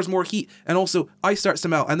 Ocean stores more heat, and also ice starts to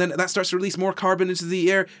melt, and then that starts to release more carbon into the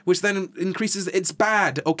air, which then increases. It's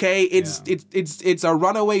bad. Okay, it's a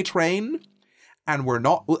runaway train, and we're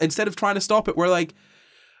not. Instead of trying to stop it, we're like,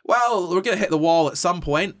 well, we're gonna hit the wall at some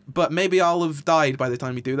point, but maybe I'll have died by the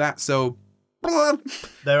time we do that. So.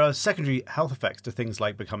 There are secondary health effects to things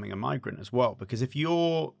like becoming a migrant as well, because if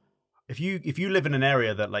you live in an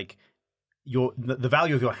area that like the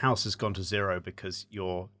value of your house has gone to zero because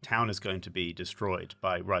your town is going to be destroyed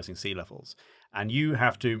by rising sea levels, and you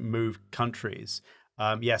have to move countries,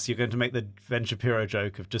 yes, you're going to make the Ben Shapiro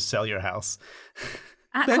joke of just sell your house.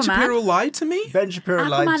 Aquaman. Ben Shapiro lied to me? Ben Shapiro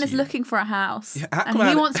lied to you. Aquaman is looking for a house. Yeah, and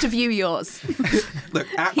he wants to view yours. Look,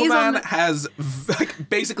 Aquaman has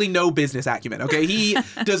basically no business acumen, okay? He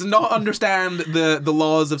does not understand the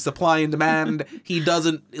laws of supply and demand. He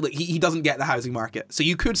doesn't get the housing market. So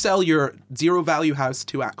you could sell your zero value house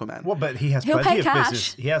to Aquaman. Well, but he has He'll plenty pay of cash.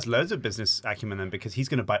 business. He has loads of business acumen then, because he's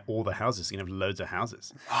going to buy all the houses. He's going to have loads of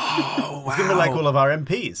houses. Oh, wow. He's going to be like all of our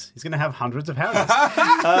MPs. He's going to have hundreds of houses.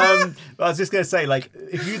 I was just going to say, like,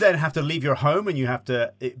 if you then have to leave your home and you have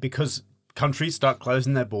to, because countries start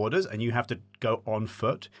closing their borders and you have to go on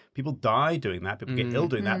foot, people die doing that. People get ill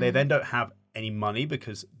doing that. They then don't have any money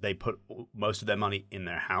because they put most of their money in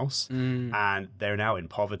their house and they're now in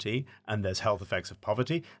poverty, and there's health effects of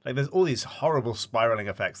poverty. Like, there's all these horrible spiraling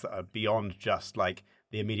effects that are beyond just like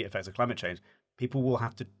the immediate effects of climate change. People will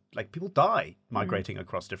have to, like, people die migrating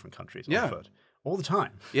across different countries on foot. All the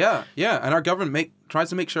time. Yeah, and our government tries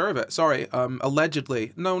to make sure of it. Sorry,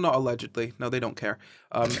 allegedly. No, not allegedly. No, they don't care.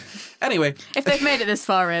 Anyway. If they've made it this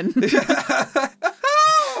far in. They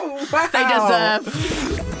deserve.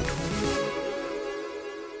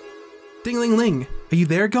 Ding-ling-ling. Are you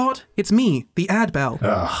there, God? It's me, the ad bell.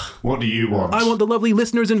 Ugh, what do you want? I want the lovely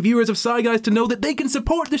listeners and viewers of SCI Guys to know that they can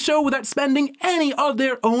support the show without spending any of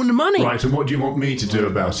their own money. Right, and what do you want me to do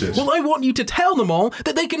about it? Well, I want you to tell them all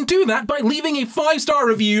that they can do that by leaving a 5-star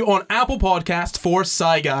review on Apple Podcasts for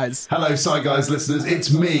SCI Guys. Hello, SCI Guys listeners,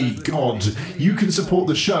 it's me, God. You can support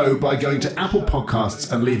the show by going to Apple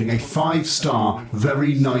Podcasts and leaving a 5-star,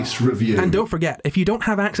 very nice review. And don't forget, if you don't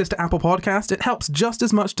have access to Apple Podcasts, it helps just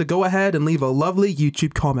as much to go ahead and leave a lovely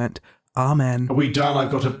YouTube comment. Amen. Are we done?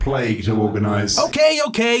 I've got a plague to organise.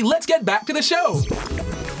 Okay, let's get back to the show.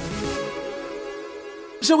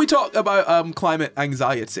 So we talk about climate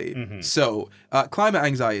anxiety. So climate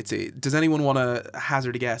anxiety, does anyone want to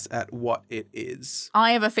hazard a guess at what it is?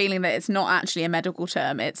 I have a feeling that it's not actually a medical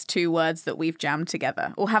term. It's two words that we've jammed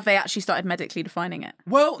together. Or have they actually started medically defining it?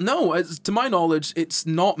 Well, no. To my knowledge, it's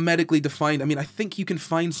not medically defined. I mean, I think you can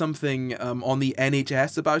find something on the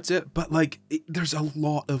NHS about it, but like, there's a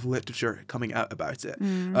lot of literature coming out about it.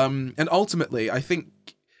 And ultimately, I think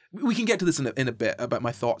we can get to this in a bit about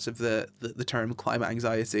my thoughts of the term climate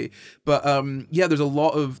anxiety, but yeah, there's a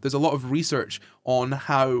lot of research on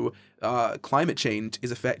how climate change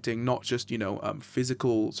is affecting not just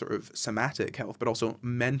physical sort of somatic health, but also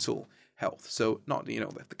mental health. So not the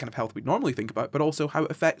kind of health we normally think about, but also how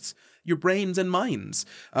it affects your brains and minds,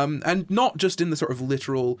 and not just in the sort of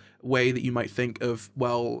literal way that you might think of.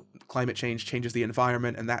 Well, climate change changes the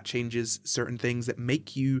environment, and that changes certain things that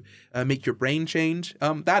make your brain change.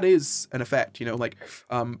 That is an effect, like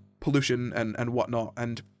pollution and whatnot,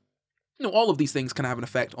 and all of these things can have an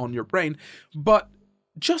effect on your brain. But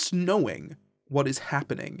just knowing what is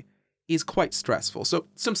happening is quite stressful. So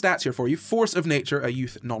some stats here for you. Force of Nature, a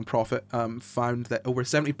youth non-profit, found that over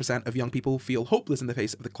 70% of young people feel hopeless in the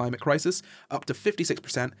face of the climate crisis. Up to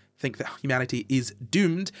 56% think that humanity is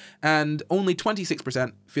doomed, and only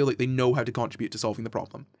 26% feel like they know how to contribute to solving the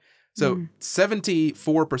problem. So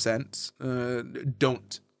 74%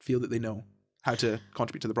 don't feel that they know how to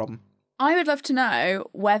contribute to the problem. I would love to know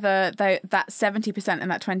whether that 70%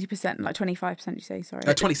 and that 20%, like 25%, you say, sorry?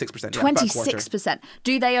 26%. Yeah, 26%.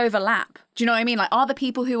 Do they overlap? Do you know what I mean? Like, are the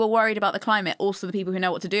people who are worried about the climate also the people who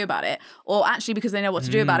know what to do about it? Or actually, because they know what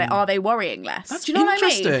to do about it, are they worrying less? That's do you know what I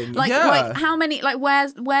interesting. mean? Like, yeah. like how many, like,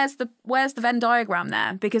 where's the Venn diagram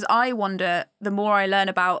there? Because I wonder, the more I learn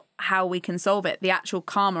about how we can solve it, the actual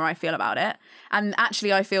calmer I feel about it. And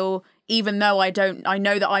actually, I feel even though I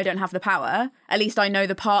know that I don't have the power, at least I know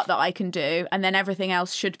the part that I can do, and then everything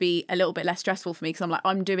else should be a little bit less stressful for me because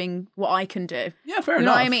I'm doing what I can do. Yeah, fair enough. You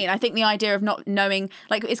know what I mean? I think the idea of not knowing,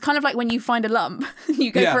 like, it's kind of like when you find a lump,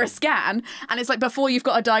 you go for a scan, and it's like before you've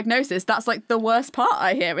got a diagnosis, that's like the worst part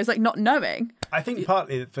I hear, is like not knowing. I think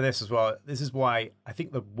partly for this as well, this is why I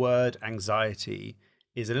think the word anxiety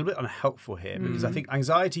is a little bit unhelpful here, because I think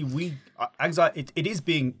anxiety, it is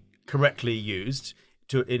being correctly used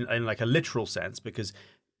in like a literal sense, because,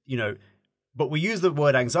 you know, but we use the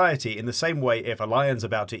word anxiety in the same way if a lion's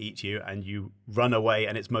about to eat you and you run away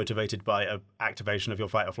and it's motivated by an activation of your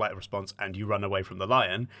fight or flight response and you run away from the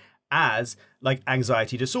lion, as like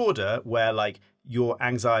anxiety disorder, where like your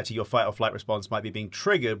anxiety, your fight or flight response might be being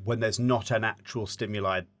triggered when there's not an actual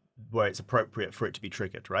stimuli where it's appropriate for it to be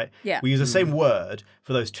triggered, right? Yeah. We use the same word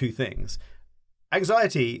for those two things.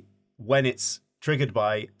 Anxiety, when it's triggered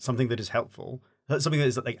by something that is helpful, something that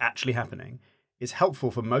is like actually happening, is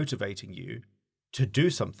helpful for motivating you to do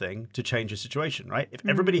something to change a situation, right? If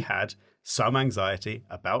everybody had some anxiety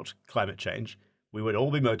about climate change, we would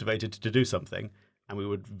all be motivated to do something, and we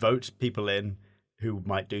would vote people in who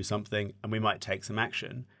might do something, and we might take some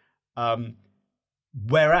action.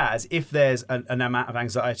 Whereas if there's an amount of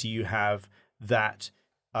anxiety you have that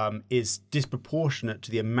is disproportionate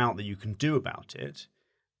to the amount that you can do about it,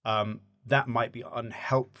 that might be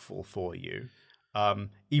unhelpful for you.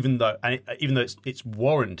 Even though it's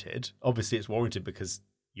warranted, obviously it's warranted because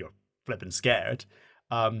you're flipping scared.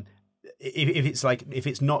 If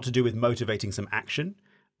it's not to do with motivating some action,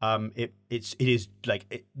 it is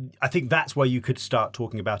like I think that's where you could start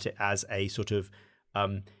talking about it as a sort of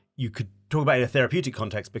you could talk about it in a therapeutic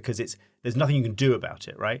context, because there's nothing you can do about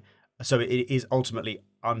it, right? So it is ultimately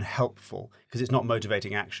unhelpful because it's not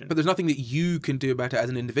motivating action. But there's nothing that you can do about it as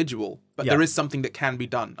an individual. But there is something that can be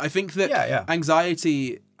done. I think that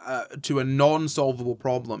anxiety to a non-solvable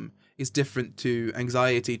problem is different to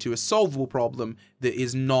anxiety to a solvable problem that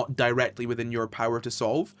is not directly within your power to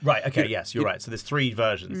solve. Right. Okay. Yes, you're right. So there's three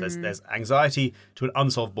versions. There's anxiety to an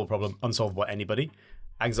unsolvable problem, unsolvable by anybody.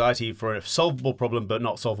 Anxiety for a solvable problem but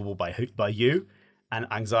not solvable by you. And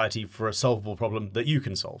anxiety for a solvable problem that you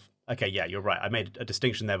can solve. Okay, yeah, you're right. I made a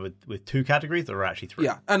distinction there with two categories. There are actually three.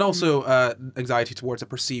 Yeah, and also anxiety towards a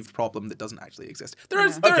perceived problem that doesn't actually exist. There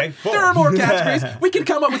are more categories. We can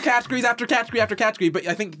come up with categories after category after category, but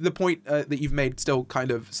I think the point that you've made still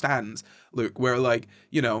kind of stands, Luke, where like,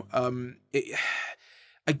 you know, I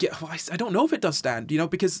don't know if it does stand, you know,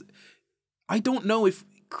 because I don't know if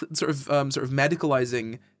sort of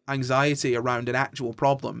medicalizing anxiety around an actual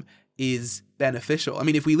problem is beneficial. I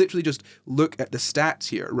mean, if we literally just look at the stats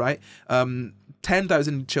here, right?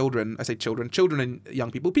 10,000 children, I say children and young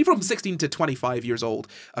people from 16 to 25 years old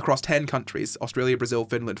across 10 countries, Australia, Brazil,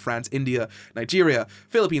 Finland, France, India, Nigeria,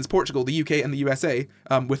 Philippines, Portugal, the UK, and the USA,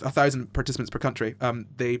 with 1,000 participants per country.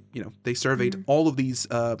 They surveyed all of these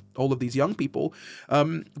young people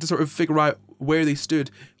to sort of figure out where they stood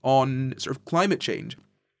on sort of climate change.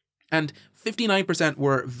 And 59%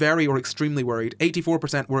 were very or extremely worried.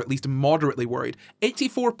 84% were at least moderately worried.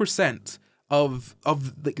 84% of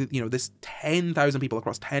this 10,000 people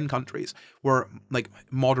across 10 countries were like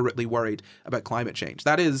moderately worried about climate change.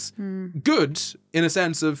 That is good in a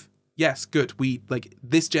sense of, yes, good. We like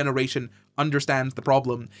this generation understands the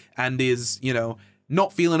problem and is, you know,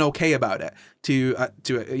 not feeling okay about it to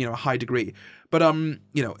a high degree. But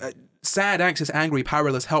sad, anxious, angry,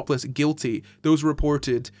 powerless, helpless, guilty, those were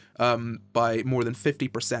reported by more than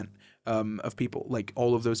 50% of people. Like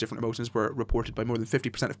all of those different emotions were reported by more than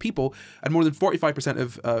 50% of people, and more than 45%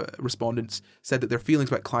 of respondents said that their feelings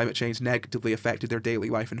about climate change negatively affected their daily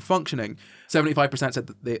life and functioning. 75% said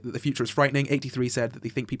that the future is frightening. 83% said that they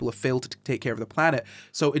think people have failed to take care of the planet.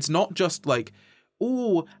 So it's not just like,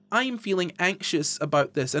 oh, I'm feeling anxious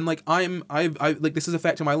about this, and like I like this is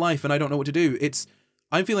affecting my life, and I don't know what to do. It's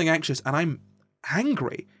I'm feeling anxious and I'm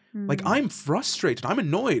angry. Like I'm frustrated. I'm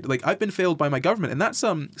annoyed. Like I've been failed by my government. And that's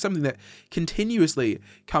something that continuously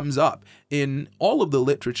comes up in all of the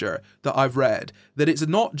literature that I've read, that it's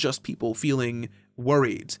not just people feeling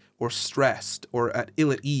worried or stressed or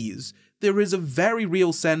ill at ease. There is a very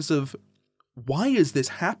real sense of, why has this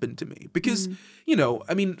happened to me? Because, you know,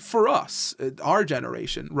 I mean, for us, our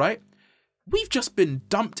generation, right? We've just been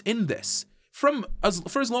dumped in this. For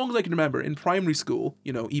as long as I can remember, in primary school,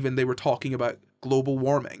 you know, even they were talking about global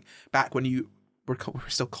warming back when we're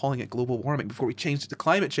still calling it global warming before we changed it to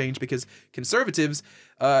climate change because conservatives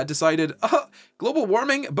decided, global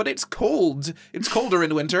warming, but it's cold. It's colder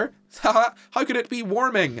in winter. How could it be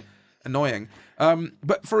warming? annoying.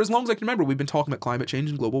 But for as long as I can remember, we've been talking about climate change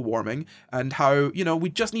and global warming and how, we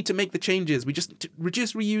just need to make the changes. We just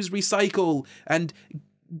reduce, reuse, recycle, and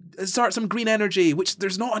start some green energy, which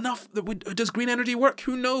there's not enough. Does green energy work?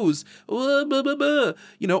 Who knows? All of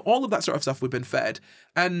that sort of stuff we've been fed.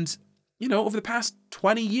 And, over the past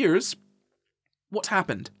 20 years, what's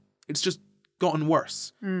happened? It's just gotten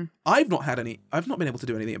worse. I've not been able to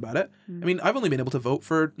do anything about it. I mean, I've only been able to vote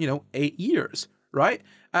for, 8 years, right?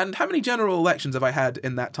 And how many general elections have I had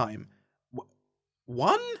in that time?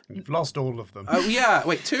 One? You've lost all of them. Yeah.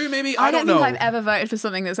 Wait, 2 maybe? I don't know. think I've ever voted for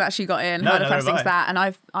something that's actually got in. How depressing is that? And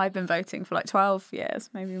I've been voting for like 12 years,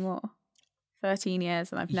 maybe more. 13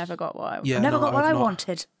 years, and I've never got what I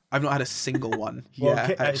wanted. I've not had a single one.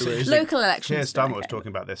 Actually. Local elections. Keir Starmer was talking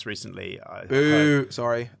about this recently.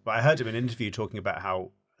 Sorry. But I heard him in an interview talking about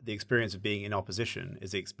how the experience of being in opposition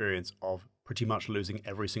is the experience of pretty much losing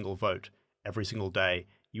every single vote, every single day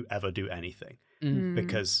you ever do anything.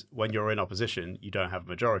 Because when you're in opposition, you don't have a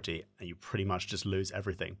majority and you pretty much just lose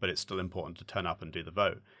everything, but it's still important to turn up and do the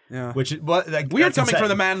vote. Yeah. Which is weird coming from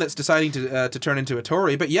the man that's deciding to turn into a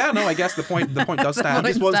Tory, but I guess the point does stand.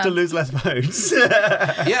 He just wants to lose less votes.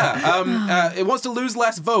 It wants to lose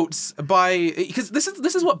less votes because this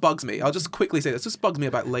is what bugs me. I'll just quickly say this bugs me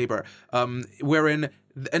about Labour, wherein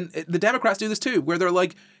and the Democrats do this too, where they're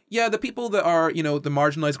like, yeah, the people that are, the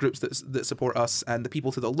marginalized groups that support us and the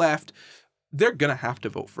people to the left, they're going to have to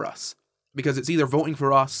vote for us because it's either voting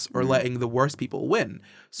for us or letting the worst people win.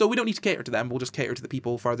 So we don't need to cater to them. We'll just cater to the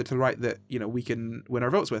people farther to the right that, we can win our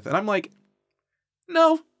votes with. And I'm like,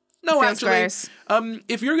 no, actually. Gross.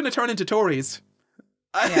 If you're going to turn into Tories,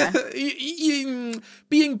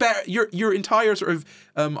 being better, your entire sort of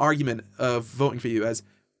argument of voting for you as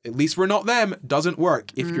at least we're not them doesn't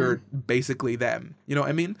work if you're basically them. You know what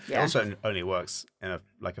I mean? Yeah. It also only works in a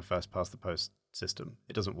first past the post system.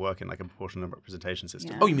 It doesn't work in like a proportional representation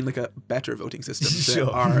system. Yeah. Oh, you mean like a better voting system Sure.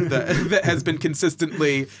 that has been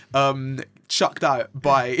consistently chucked out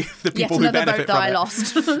by the people who benefit from it. Yet another vote that I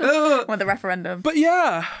lost with the referendum. But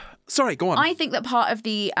yeah, sorry, go on. I think that part of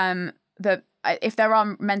the if there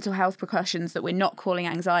are mental health precautions that we're not calling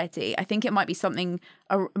anxiety, I think it might be something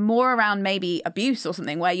more around maybe abuse or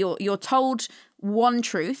something where you're told one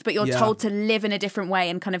truth, but you're told to live in a different way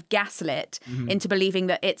and kind of gaslit into believing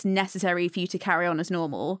that it's necessary for you to carry on as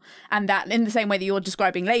normal. And that in the same way that you're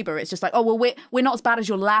describing Labour, it's just like, oh, well, we're not as bad as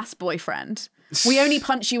your last boyfriend. We only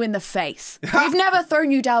punch you in the face. We've never thrown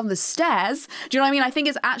you down the stairs. Do you know what I mean? I think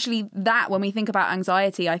it's actually that when we think about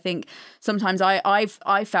anxiety, I think sometimes I've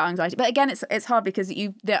felt anxiety. But again, it's hard because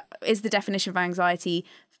there is the definition of anxiety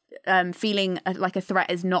feeling like a threat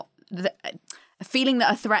is not... feeling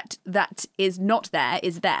that a threat that is not there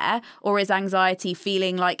is there, or is anxiety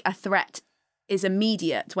feeling like a threat is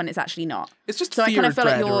immediate when it's actually not? It's just so fear, I kind of feel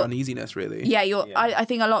dread, like or uneasiness, really. Yeah, I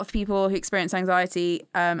think a lot of people who experience anxiety,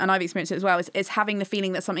 and I've experienced it as well, is having the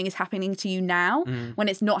feeling that something is happening to you now when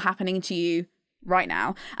it's not happening to you right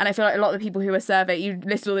now. And I feel like a lot of the people who are surveyed, you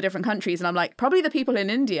listed all the different countries, and I'm like, probably the people in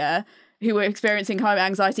India who are experiencing climate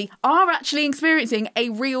anxiety are actually experiencing a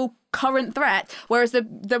real current threat, whereas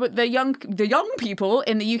the young people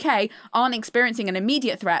in the UK aren't experiencing an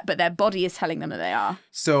immediate threat, but their body is telling them that they are.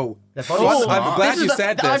 So, I'm glad you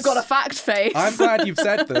said this. I've got a fact face. I'm glad you've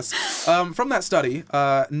said this. From that study,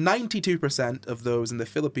 92% of those in the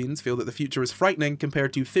Philippines feel that the future is frightening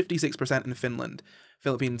compared to 56% in Finland.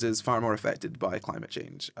 Philippines is far more affected by climate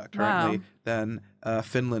change currently than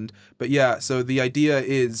Finland. But yeah, so the idea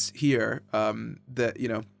is here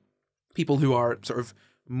that, people who are sort of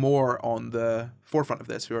more on the forefront of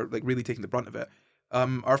this, who are like really taking the brunt of it,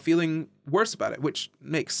 are feeling worse about it, which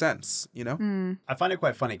makes sense, I find it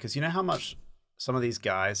quite funny because you know how much some of these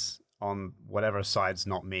guys on whatever side's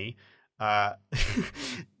not me,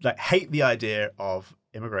 like hate the idea of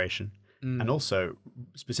immigration and also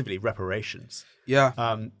specifically reparations. Yeah.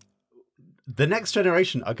 The next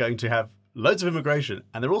generation are going to have loads of immigration,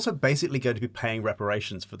 and they're also basically going to be paying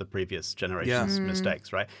reparations for the previous generation's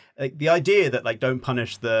mistakes, right? Like the idea that don't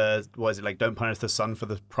punish don't punish the son for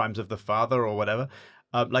the crimes of the father or whatever.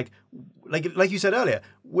 Like you said earlier,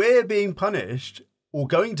 we're being punished or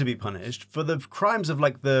going to be punished for the crimes of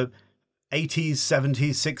the 80s,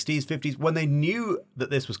 70s, 60s, 50s, when they knew that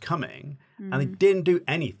this was coming and they didn't do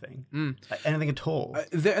anything, anything at all.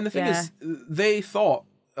 And the thing is, they thought,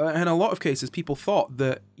 in a lot of cases, people thought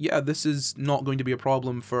that, this is not going to be a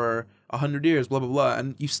problem for 100 years, blah, blah, blah.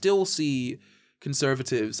 And you still see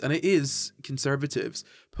conservatives, and it is conservatives,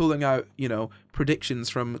 pulling out, predictions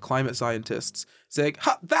from climate scientists saying,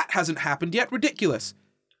 that hasn't happened yet, ridiculous.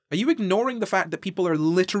 Are you ignoring the fact that people are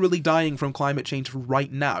literally dying from climate change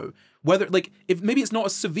right now? whether like if maybe it's not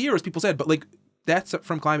as severe as people said, but like deaths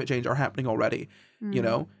from climate change are happening already. You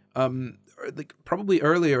know, like probably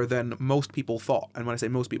earlier than most people thought. And when I say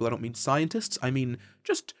most people, I don't mean scientists. I mean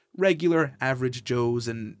just regular average Joes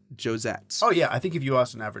and Josettes. Oh yeah, I think if you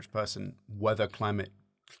asked an average person whether climate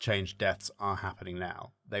change deaths are happening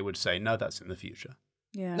now, they would say no, that's in the future.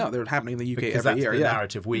 Yeah. No, they're happening in the UK Because every that's year. the Yeah.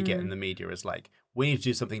 narrative we get in the media is like, we need to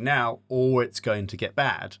do something now or it's going to get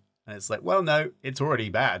bad. And it's like, well, no, it's already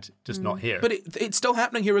bad, just not here. But it's still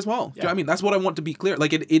happening here as well. Do you know what I mean? That's what I want to be clear.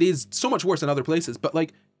 Like, it is so much worse in other places, but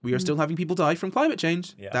like, we are still having people die from climate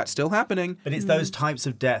change. Yeah. That's still happening. But it's those types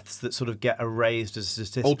of deaths that sort of get erased as a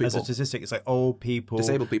statistic. Old people. As a statistic. It's like old people,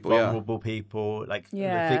 Disabled people, vulnerable people, like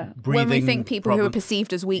When we think people who are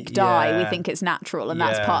perceived as weak die, we think it's natural, and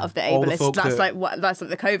that's part of the All the ableist. folk That's that- like that's like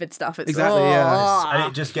the COVID stuff. It's Exactly, yeah.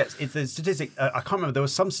 And it just gets, it's a statistic, I can't remember, there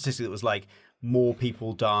was some statistic that was like more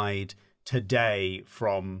people died today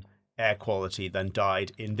from air quality than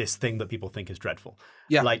died in this thing that people think is dreadful.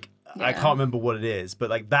 Yeah. Like, I can't remember what it is, but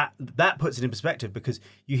like that puts it in perspective, because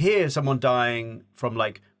you hear someone dying from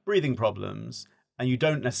like breathing problems and you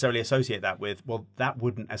don't necessarily associate that with, well, that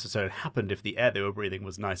wouldn't necessarily happen if the air they were breathing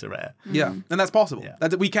was nicer air. Yeah, and that's possible. Yeah.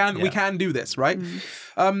 That we can do this, right?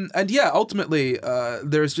 And yeah, ultimately,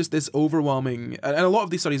 there's just this overwhelming, and a lot of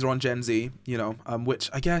these studies are on Gen Z, you know, which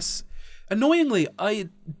I guess, annoyingly, I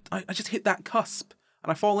just hit that cusp. And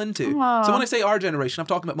I fall into. Aww. So when I say our generation, I'm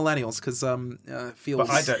talking about millennials because it feels. But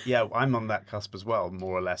I don't, yeah, I'm on that cusp as well,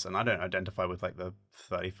 more or less, and I don't identify with like the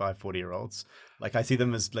 35, 40-year-olds. Like I see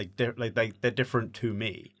them as like they're different to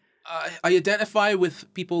me. I identify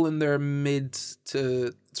with people in their mid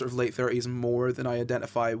to sort of late 30s more than I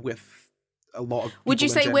identify with a lot of people. Would you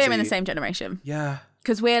say Gen we're Z. in the same generation? Yeah.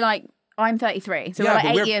 Because we're like, I'm 33, so Yeah, we're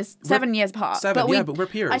but like we're 7 years apart. But we're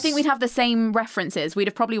peers. I think we'd have the same references. We'd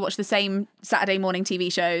have probably watched the same Saturday morning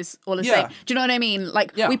TV shows, all the Yeah. same. Do you know what I mean?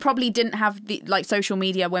 Like, we probably didn't have the like social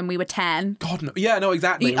media when we were 10. God, no. Yeah, no,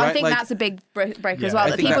 exactly. I right? think like, that's a big break as Yeah, well. I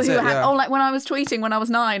That think people that's who it, have, yeah. like when I was tweeting when I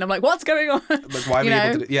was 9, I'm like, what's going on? like, why are we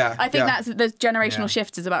able to do? Yeah. I think yeah. that's the generational Yeah.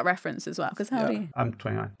 shifts is about reference as well. Because how do you? I'm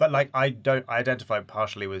 29, but like I identify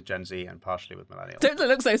partially with Gen Z and partially with millennials. Don't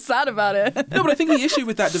look so sad about it. No, but I think the issue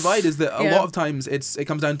with that divide is that a Yeah. lot of times it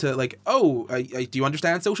comes down to like, oh, do you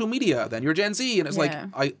understand social media? Then you're Gen Z, and it's Yeah.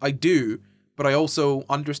 like I do, but I also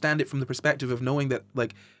understand it from the perspective of knowing that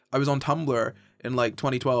like I was on Tumblr in like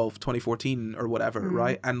 2012, 2014 or whatever,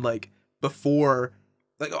 right? And like before,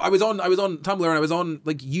 like I was on Tumblr and I was on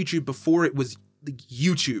like YouTube before it was like,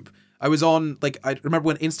 YouTube. I was on like I remember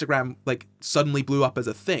when Instagram like suddenly blew up as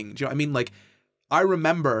a thing. Do you know what I mean? Like I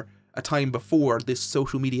remember a time before this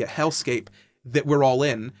social media hellscape that we're all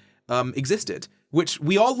in existed, which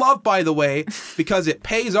we all love, by the way, because it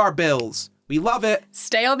pays our bills. We love it.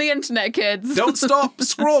 Stay on the internet, kids. Don't stop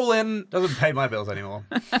scrolling. Doesn't pay my bills anymore.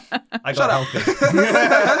 I got healthy.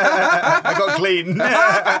 I got clean.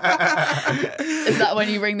 Is that when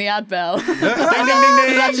you ring the ad bell? Ding, ding, ding,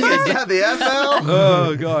 ding. Is that the ad bell?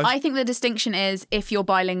 Oh gosh. I think the distinction is if you're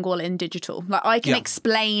bilingual in digital. Like I can Yeah.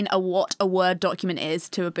 explain what a Word document is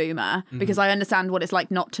to a boomer because I understand what it's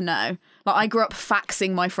like not to know. Like I grew up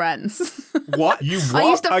faxing my friends. What? You I what?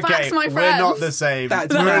 used to okay, fax my we're not friends. the same.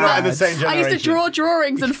 That's we're not in the bad. same I generation. used to draw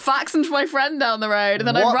drawings and fax them to my friend down the road, and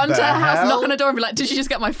then I'd What run to the her house, hell? knock on her door, and be like, "Did you just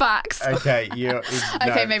get my fax?" Okay, no.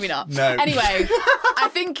 Okay, maybe not. No. Anyway, I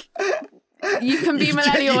think you can be You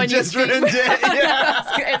millennial when you just speak. ruined it. Yeah.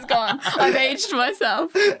 It's gone. I've aged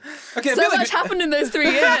myself. Okay, I So feel much like, happened in those 3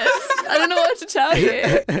 years. I don't know what to tell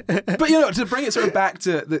you. but you know, to bring it sort of back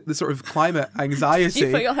to the sort of climate anxiety.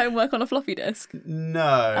 You put your homework on a floppy disk. No.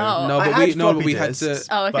 Oh. No, I but had we- no, but floppy we had disks,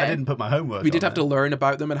 to- Oh, okay. But I didn't put my homework we did on have to learn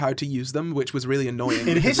about them and how to use them, which was really annoying.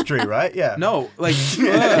 In history, right? Yeah. No, like,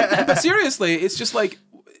 but seriously, it's just like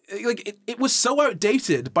it was so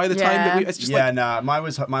outdated by the time that we. It's just Yeah, like no.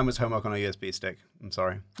 Mine was homework on a USB stick. I'm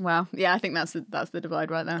sorry. Well, yeah, I think that's the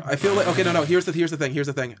divide right there. I feel like okay, no. Here's the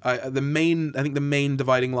thing. I think the main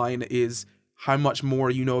dividing line is how much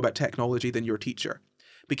more you know about technology than your teacher,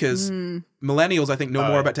 because millennials I think know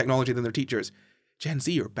more about technology than their teachers. Gen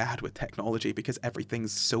Z are bad with technology because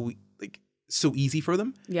everything's so easy for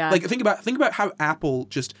them. Yeah. Like think about how Apple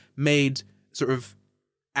just made sort of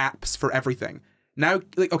apps for everything. Now,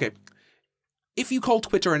 like, okay, if you call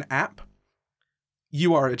Twitter an app,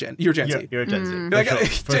 you're Gen Z. You're a Gen Z. Like,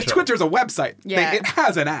 For sure. Twitter's a website. Yeah. It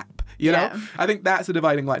has an app, you know? Yeah. I think that's the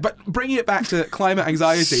dividing line. But bringing it back to climate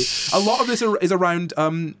anxiety, a lot of this is around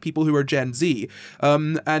people who are Gen Z.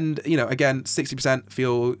 And, you know, again, 60%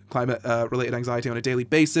 feel climate-related anxiety on a daily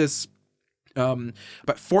basis.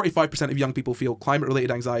 About 45% of young people feel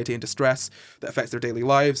climate-related anxiety and distress that affects their daily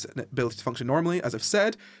lives and ability to function normally, as I've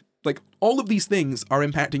said. Like, all of these things are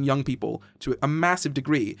impacting young people to a massive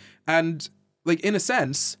degree. And, like, in a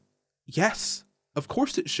sense, yes, of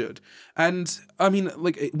course it should. And, I mean,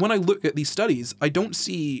 like, when I look at these studies, I don't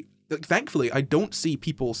see, like, thankfully, I don't see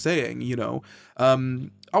people saying, you know,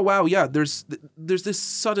 oh, wow, yeah, there's this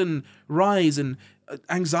sudden rise in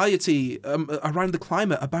anxiety around the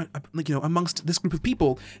climate about, like, you know, amongst this group of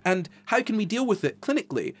people. And how can we deal with it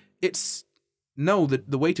clinically? It's... No,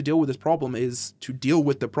 the way to deal with this problem is to deal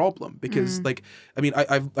with the problem, because like, I mean,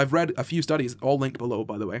 I've read a few studies, all linked below,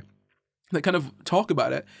 by the way, that kind of talk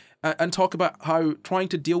about it and talk about how trying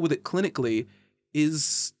to deal with it clinically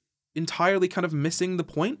is entirely kind of missing the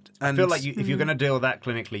point. And I feel like if you're going to deal with that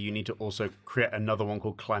clinically, you need to also create another one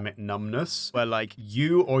called climate numbness, where like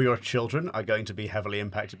you or your children are going to be heavily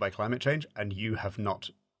impacted by climate change, and you have not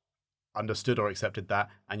understood or accepted that,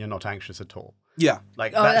 and you're not anxious at all. Yeah.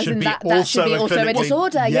 Like that should be also a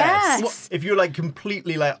disorder. Yes. If you're like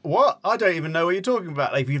completely like, what? I don't even know what you're talking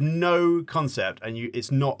about. Like if you have no concept and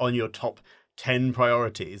it's not on your top 10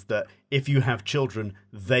 priorities, that if you have children,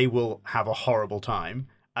 they will have a horrible time,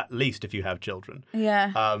 at least if you have children.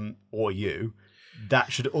 Yeah. Or you.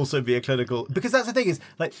 That should also be a clinical, because that's the thing is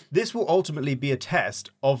like this will ultimately be a test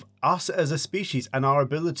of us as a species and our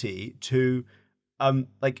ability to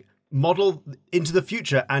like model into the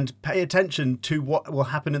future and pay attention to what will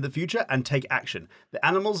happen in the future and take action. The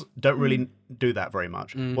animals don't really do that very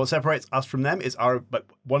much. What separates us from them is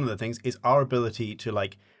one of the things is our ability to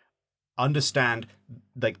like understand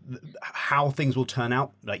like how things will turn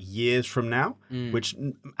out like years from now, which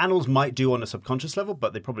animals might do on a subconscious level,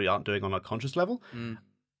 but they probably aren't doing on a conscious level.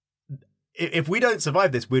 If we don't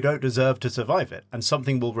survive this, we don't deserve to survive it, and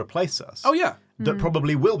something will replace us. Oh yeah, that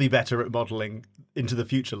probably will be better at modeling into the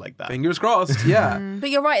future like that. Fingers crossed. Yeah. But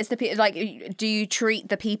you're right. It's the like. Do you treat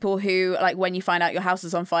the people who like when you find out your house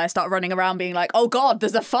is on fire, start running around being like, "Oh God,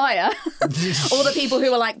 there's a fire," or the people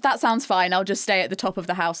who are like, "That sounds fine. I'll just stay at the top of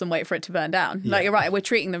the house and wait for it to burn down." Like you're right. We're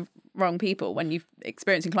treating the wrong people. When you're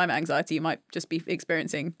experiencing climate anxiety, you might just be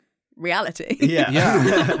experiencing reality.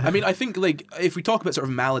 Yeah. I mean, I think like if we talk about sort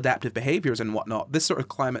of maladaptive behaviors and whatnot, this sort of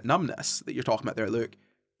climate numbness that you're talking about there, Luke,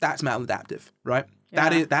 that's maladaptive, right?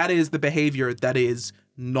 Yeah. That is the behavior that is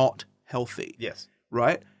not healthy. Yes.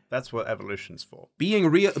 Right? That's what evolution's for. Being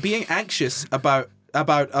anxious about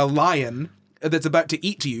a lion that's about to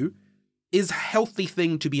eat you is a healthy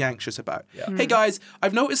thing to be anxious about. Yeah. Hey guys,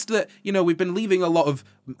 I've noticed that, you know, we've been leaving a lot of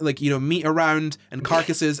like, you know, meat around and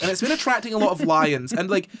carcasses, and it's been attracting a lot of lions. And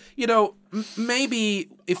like, you know, maybe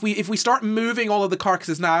if we start moving all of the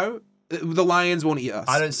carcasses now, the lions won't eat us.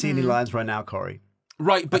 I don't see any lions right now, Corey.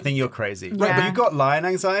 Right, but I think you're crazy. Yeah. Right, but you got lion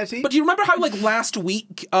anxiety. But do you remember how like last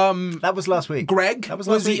week, that was last week. Greg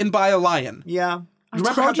was eaten by a lion? Yeah.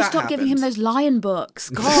 I told you stop giving him those lion books.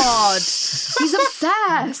 God, he's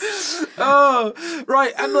obsessed. Oh,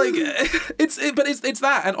 right, and like it's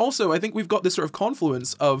that, and also I think we've got this sort of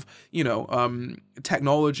confluence of, you know,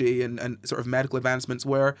 technology and sort of medical advancements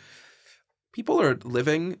where people are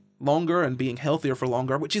living longer and being healthier for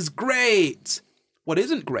longer, which is great. What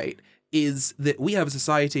isn't great is that we have a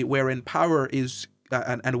society wherein power is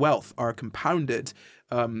and wealth are compounded,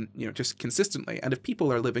 you know, just consistently. And if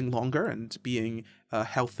people are living longer and being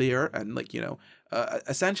healthier and like, you know,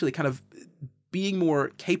 essentially kind of being more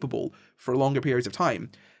capable for longer periods of time,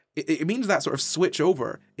 it means that sort of switch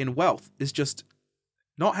over in wealth is just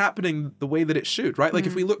not happening the way that it should, right? Like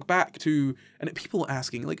if we look back to, and people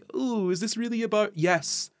asking like, oh, is this really about,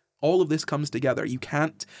 yes, all of this comes together. You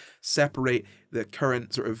can't separate the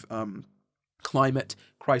current sort of climate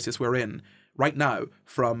crisis we're in right now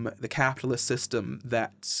from the capitalist system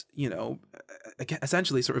that, you know,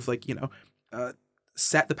 essentially sort of like, you know,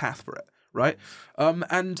 set the path for it, right?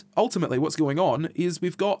 And ultimately what's going on is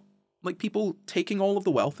we've got like people taking all of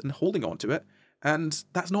the wealth and holding on to it, and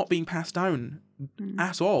that's not being passed down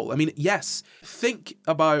at all. I mean, yes, think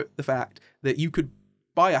about the fact that you could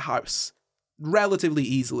buy a house relatively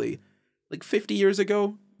easily like 50 years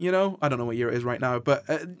ago, you know, I don't know what year it is right now, but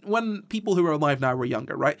when people who are alive now were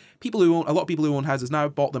younger, right? A lot of people who own houses now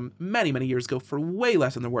bought them many, many years ago for way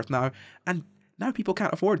less than they're worth now, and now people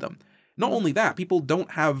can't afford them. Not only that, people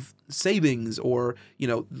don't have savings or, you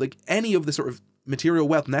know, like any of the sort of material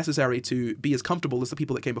wealth necessary to be as comfortable as the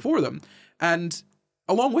people that came before them. And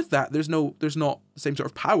along with that, there's not the same sort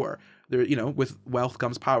of power. There, you know, with wealth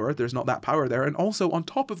comes power. There's not that power there. And also on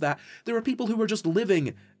top of that, there are people who are just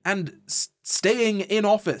living and staying in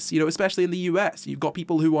office, you know, especially in the US. You've got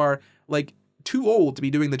people who are like too old to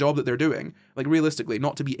be doing the job that they're doing. Like realistically,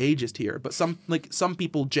 not to be ageist here, but some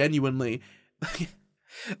people genuinely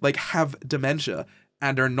like have dementia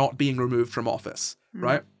and are not being removed from office,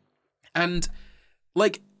 right? And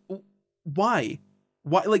like why?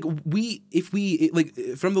 Why, like, if we, like,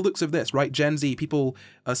 from the looks of this, right, Gen Z, people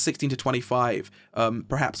 16 to 25,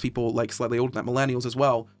 perhaps people, like, slightly older than that, millennials as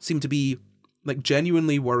well, seem to be, like,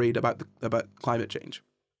 genuinely worried about climate change.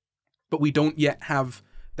 But we don't yet have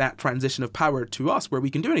that transition of power to us where we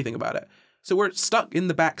can do anything about it. So we're stuck in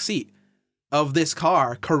the back seat of this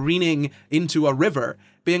car careening into a river,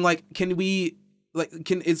 being like,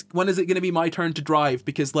 when is it going to be my turn to drive?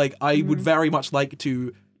 Because, like, I would very much like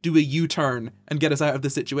to do a U-turn and get us out of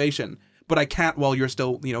this situation, but I can't while you're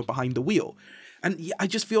still, behind the wheel. And I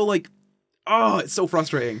just feel like, it's so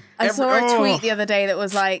frustrating. I saw a tweet the other day that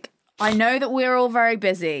was like, I know that we're all very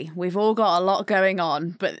busy. We've all got a lot going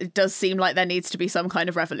on, but it does seem like there needs to be some kind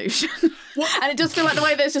of revolution. And it does feel like the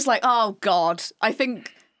way that it's just like, oh God, I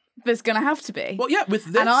think there's going to have to be. Well, yeah, with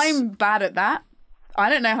this. And I'm bad at that. I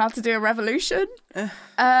don't know how to do a revolution. You'll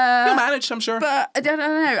manage, I'm sure. But I don't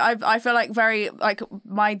know. I feel like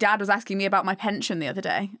my dad was asking me about my pension the other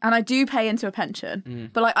day, and I do pay into a pension,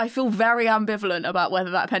 but like I feel very ambivalent about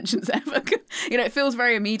whether that pension's ever, it feels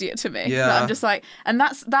very immediate to me. Yeah. That I'm just like, and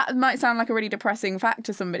that might sound like a really depressing fact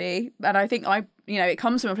to somebody, and I think it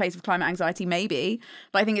comes from a place of climate anxiety maybe,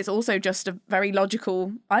 but I think it's also just a very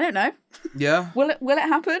logical, I don't know. Yeah. Will it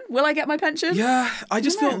happen? Will I get my pension? Yeah, I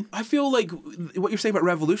feel like what you're saying about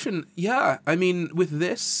revolution, yeah. I mean, with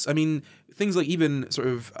this, things like even sort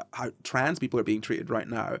of how trans people are being treated right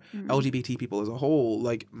now, LGBT people as a whole,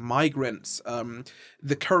 like migrants,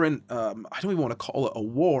 the current, I don't even want to call it a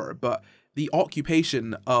war, but the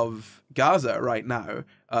occupation of Gaza right now,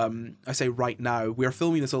 I say right now, we're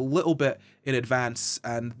filming this a little bit in advance,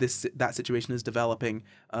 and that situation is developing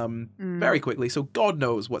very quickly. So God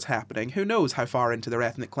knows what's happening. Who knows how far into their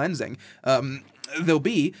ethnic cleansing they'll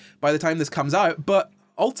be by the time this comes out. But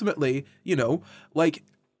ultimately, like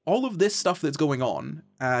all of this stuff that's going on,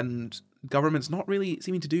 and government's not really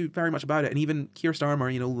seeming to do very much about it. And even Keir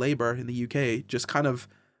Starmer, Labour in the UK, just kind of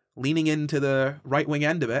leaning into the right-wing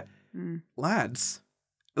end of it. Lads,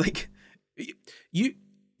 like, you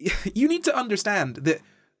need to understand that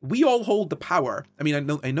we all hold the power. I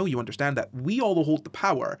mean, I know you understand that. We all hold the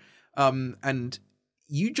power. And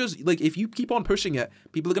you just, like, if you keep on pushing it,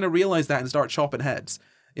 people are going to realize that and start chopping heads.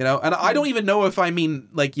 And I don't even know if I mean,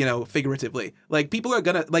 like, figuratively. Like, people are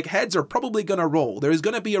going to, like, heads are probably going to roll. There's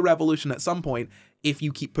going to be a revolution at some point if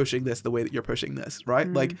you keep pushing this the way that you're pushing this, right?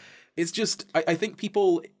 Like, it's just, I think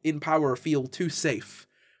people in power feel too safe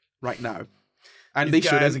right now. And these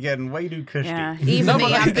guys are getting way too cushy. Yeah. Even the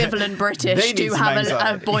ambivalent British do have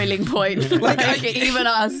a boiling point. Even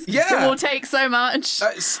us. Yeah. It will take so much.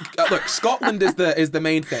 Look, Scotland is the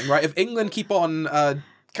main thing, right? If England keep on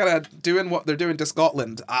kind of doing what they're doing to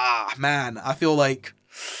Scotland, man, I feel like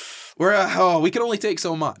we can only take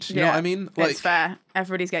so much. You know what I mean? Like, it's fair.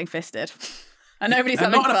 Everybody's getting fisted. And nobody's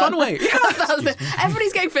and having not in fun. a fun way. Yeah.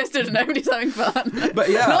 Everybody's getting fisted and nobody's having fun. But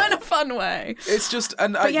yeah. Not in a fun way. It's just...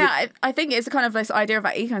 I think it's kind of this idea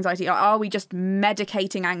about eco-anxiety. Are we just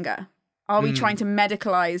medicating anger? Are we trying to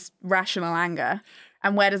medicalize rational anger?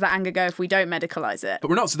 And where does that anger go if we don't medicalize it? But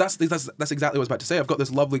we're not. So that's exactly what I was about to say. I've got this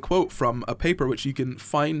lovely quote from a paper which you can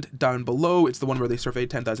find down below. It's the one where they surveyed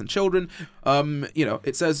 10,000 children.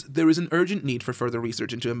 It says there is an urgent need for further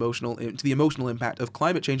research into the emotional impact of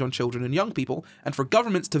climate change on children and young people, and for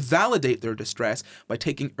governments to validate their distress by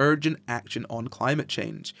taking urgent action on climate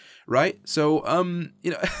change. Right? So,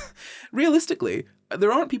 realistically,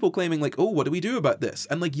 there aren't people claiming like, oh, what do we do about this?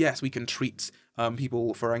 And like, yes, we can treat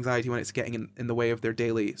people for anxiety when it's getting in the way of their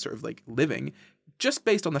daily sort of like living, just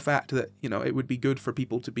based on the fact that, it would be good for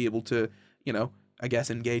people to be able to, I guess,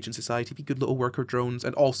 engage in society, be good little worker drones,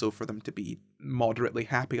 and also for them to be moderately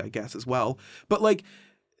happy, I guess, as well. But like,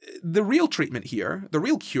 the real treatment here, the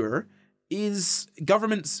real cure, is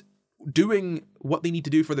governments doing what they need to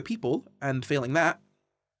do for the people, and failing that,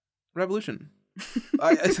 revolution.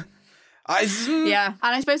 Yeah,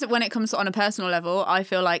 and I suppose that when it comes to on a personal level, I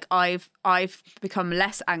feel like I've become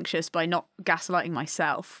less anxious by not gaslighting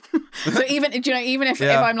myself. So even if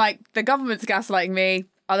I'm like, the government's gaslighting me,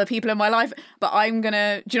 other people in my life, but I'm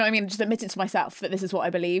gonna, do you know what I mean? Just admit it to myself that this is what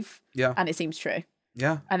I believe. Yeah, and it seems true.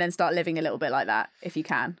 Yeah, and then start living a little bit like that if you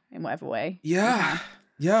can, in whatever way. Yeah.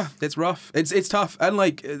 Yeah, it's rough. It's tough. And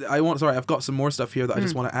like, I've got some more stuff here that I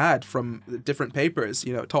just want to add from different papers.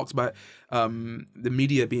 It talks about the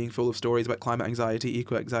media being full of stories about climate anxiety,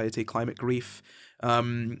 eco-anxiety, climate grief,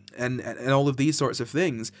 and all of these sorts of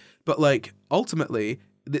things. But like, ultimately,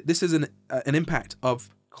 this is an impact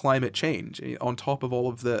of climate change on top of all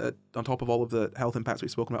of the health impacts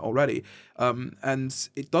we've spoken about already. And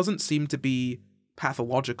it doesn't seem to be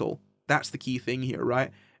pathological. That's the key thing here,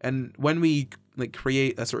 right? And when we like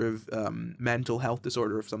create a sort of mental health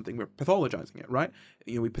disorder of something, we're pathologizing it, right?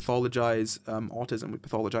 You know, we pathologize autism, we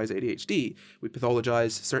pathologize ADHD, we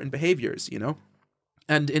pathologize certain behaviors, you know?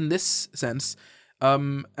 And in this sense,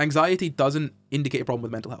 anxiety doesn't indicate a problem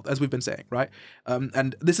with mental health, as we've been saying, right?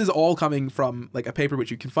 And this is all coming from like a paper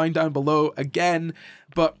which you can find down below again,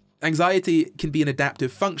 but anxiety can be an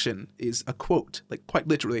adaptive function, is a quote, like quite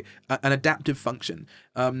literally, an adaptive function.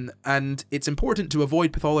 And it's important to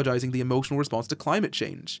avoid pathologizing the emotional response to climate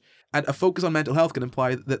change. And a focus on mental health can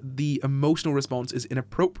imply that the emotional response is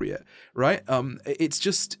inappropriate, right? It's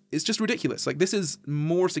just ridiculous. Like, this is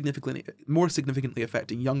more significantly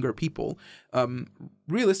affecting younger people.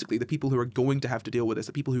 Realistically, the people who are going to have to deal with this,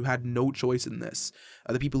 the people who had no choice in this,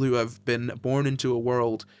 the people who have been born into a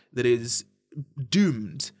world that is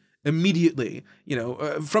doomed immediately, you know,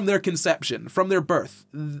 from their conception, from their birth,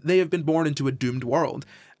 they have been born into a doomed world,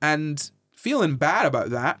 and feeling bad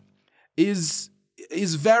about that is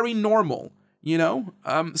very normal, you know.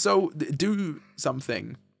 So do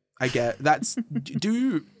something. I get that's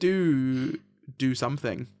do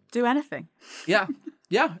something. Do anything. Yeah,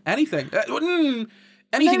 anything.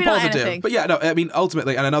 Anything Maybe not positive. anything. But yeah, no, I mean,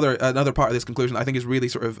 ultimately, and another part of this conclusion I think is really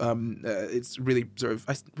sort of, it's really sort of,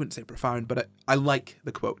 I wouldn't say profound, but I like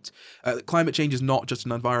the quote. Climate change is not just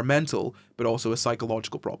an environmental, but also a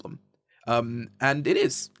psychological problem. And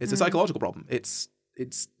it's a psychological problem. It's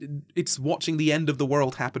watching the end of the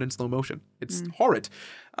world happen in slow motion. It's horrid.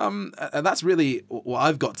 And that's really what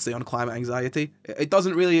I've got to say on climate anxiety. It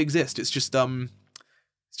doesn't really exist. It's just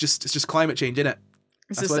climate change, innit?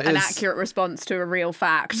 It's just an accurate response to a real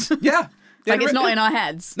fact. Yeah. Like, it's not in our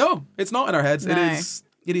heads. No, it's not in our heads. No.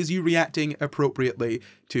 It is you reacting appropriately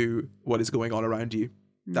to what is going on around you.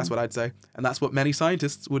 That's what I'd say. And that's what many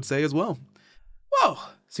scientists would say as well.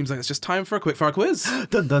 Well, seems like it's just time for a quickfire quiz.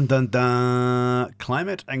 Dun dun dun dun.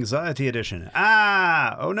 Climate anxiety edition.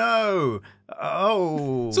 Oh no.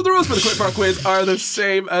 Oh. So the rules for the quickfire quiz are the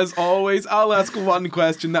same as always. I'll ask one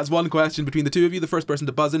question. That's one question between the two of you. The first person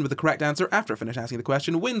to buzz in with the correct answer after I finish asking the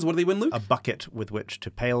question wins. What do they win, Luke? A bucket with which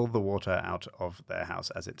to pail the water out of their house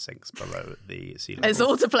as it sinks below the sea level. It's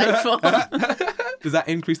all to play for. Does that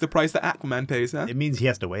increase the price that Aquaman pays, huh? It means he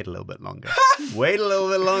has to wait a little bit longer. Wait a little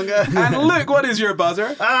bit longer. And Luke, what is your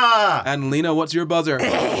buzzer? Ah! And Leena, what's your buzzer?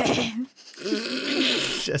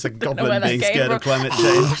 Just a where goblin that being came scared from. of climate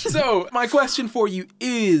change. So, my question for you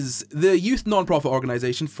is, the youth non-profit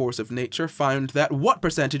organisation Force of Nature found that what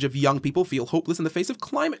percentage of young people feel hopeless in the face of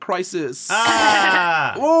climate crisis?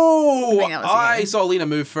 Ah! Oh, I think that was I you. saw Leena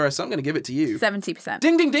move first, so I'm going to give it to you. 70%.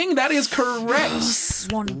 Ding, ding, ding, that is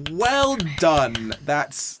correct. One. Well done.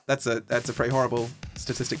 That's a pretty horrible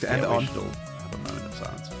statistic to end it on. We should all have a moment of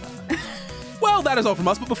silence for that. Well, that is all from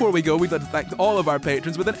us, but before we go, we'd like to thank all of our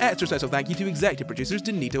patrons with an extra special thank you to executive producers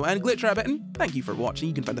Denito and Glitch Rabbit, and thank you for watching.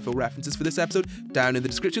 You can find the full references for this episode down in the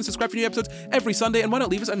description. Subscribe for new episodes every Sunday, and why not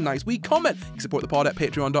leave us a nice wee comment? You can support the pod at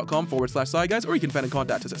patreon.com/SciGuys, or you can find and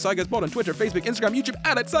contact us at SciGuysPod on Twitter, Facebook, Instagram, YouTube,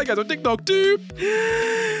 and at SciGuys on TikTok too.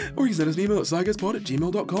 Or you can send us an email at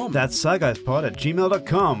SciGuysPod@gmail.com. That's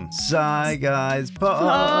SciGuysPod@gmail.com. SciGuysPod.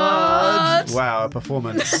 Pod. Wow, a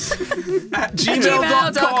performance. At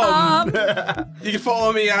gmail.com. gmail.com. You can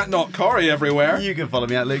follow me at Not Corey everywhere. You can follow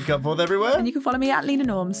me at Luke Cupforth everywhere. And you can follow me at Leena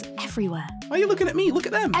Norms everywhere. Why are you looking at me? Look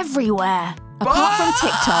at them. Everywhere. Apart from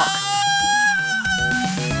TikTok.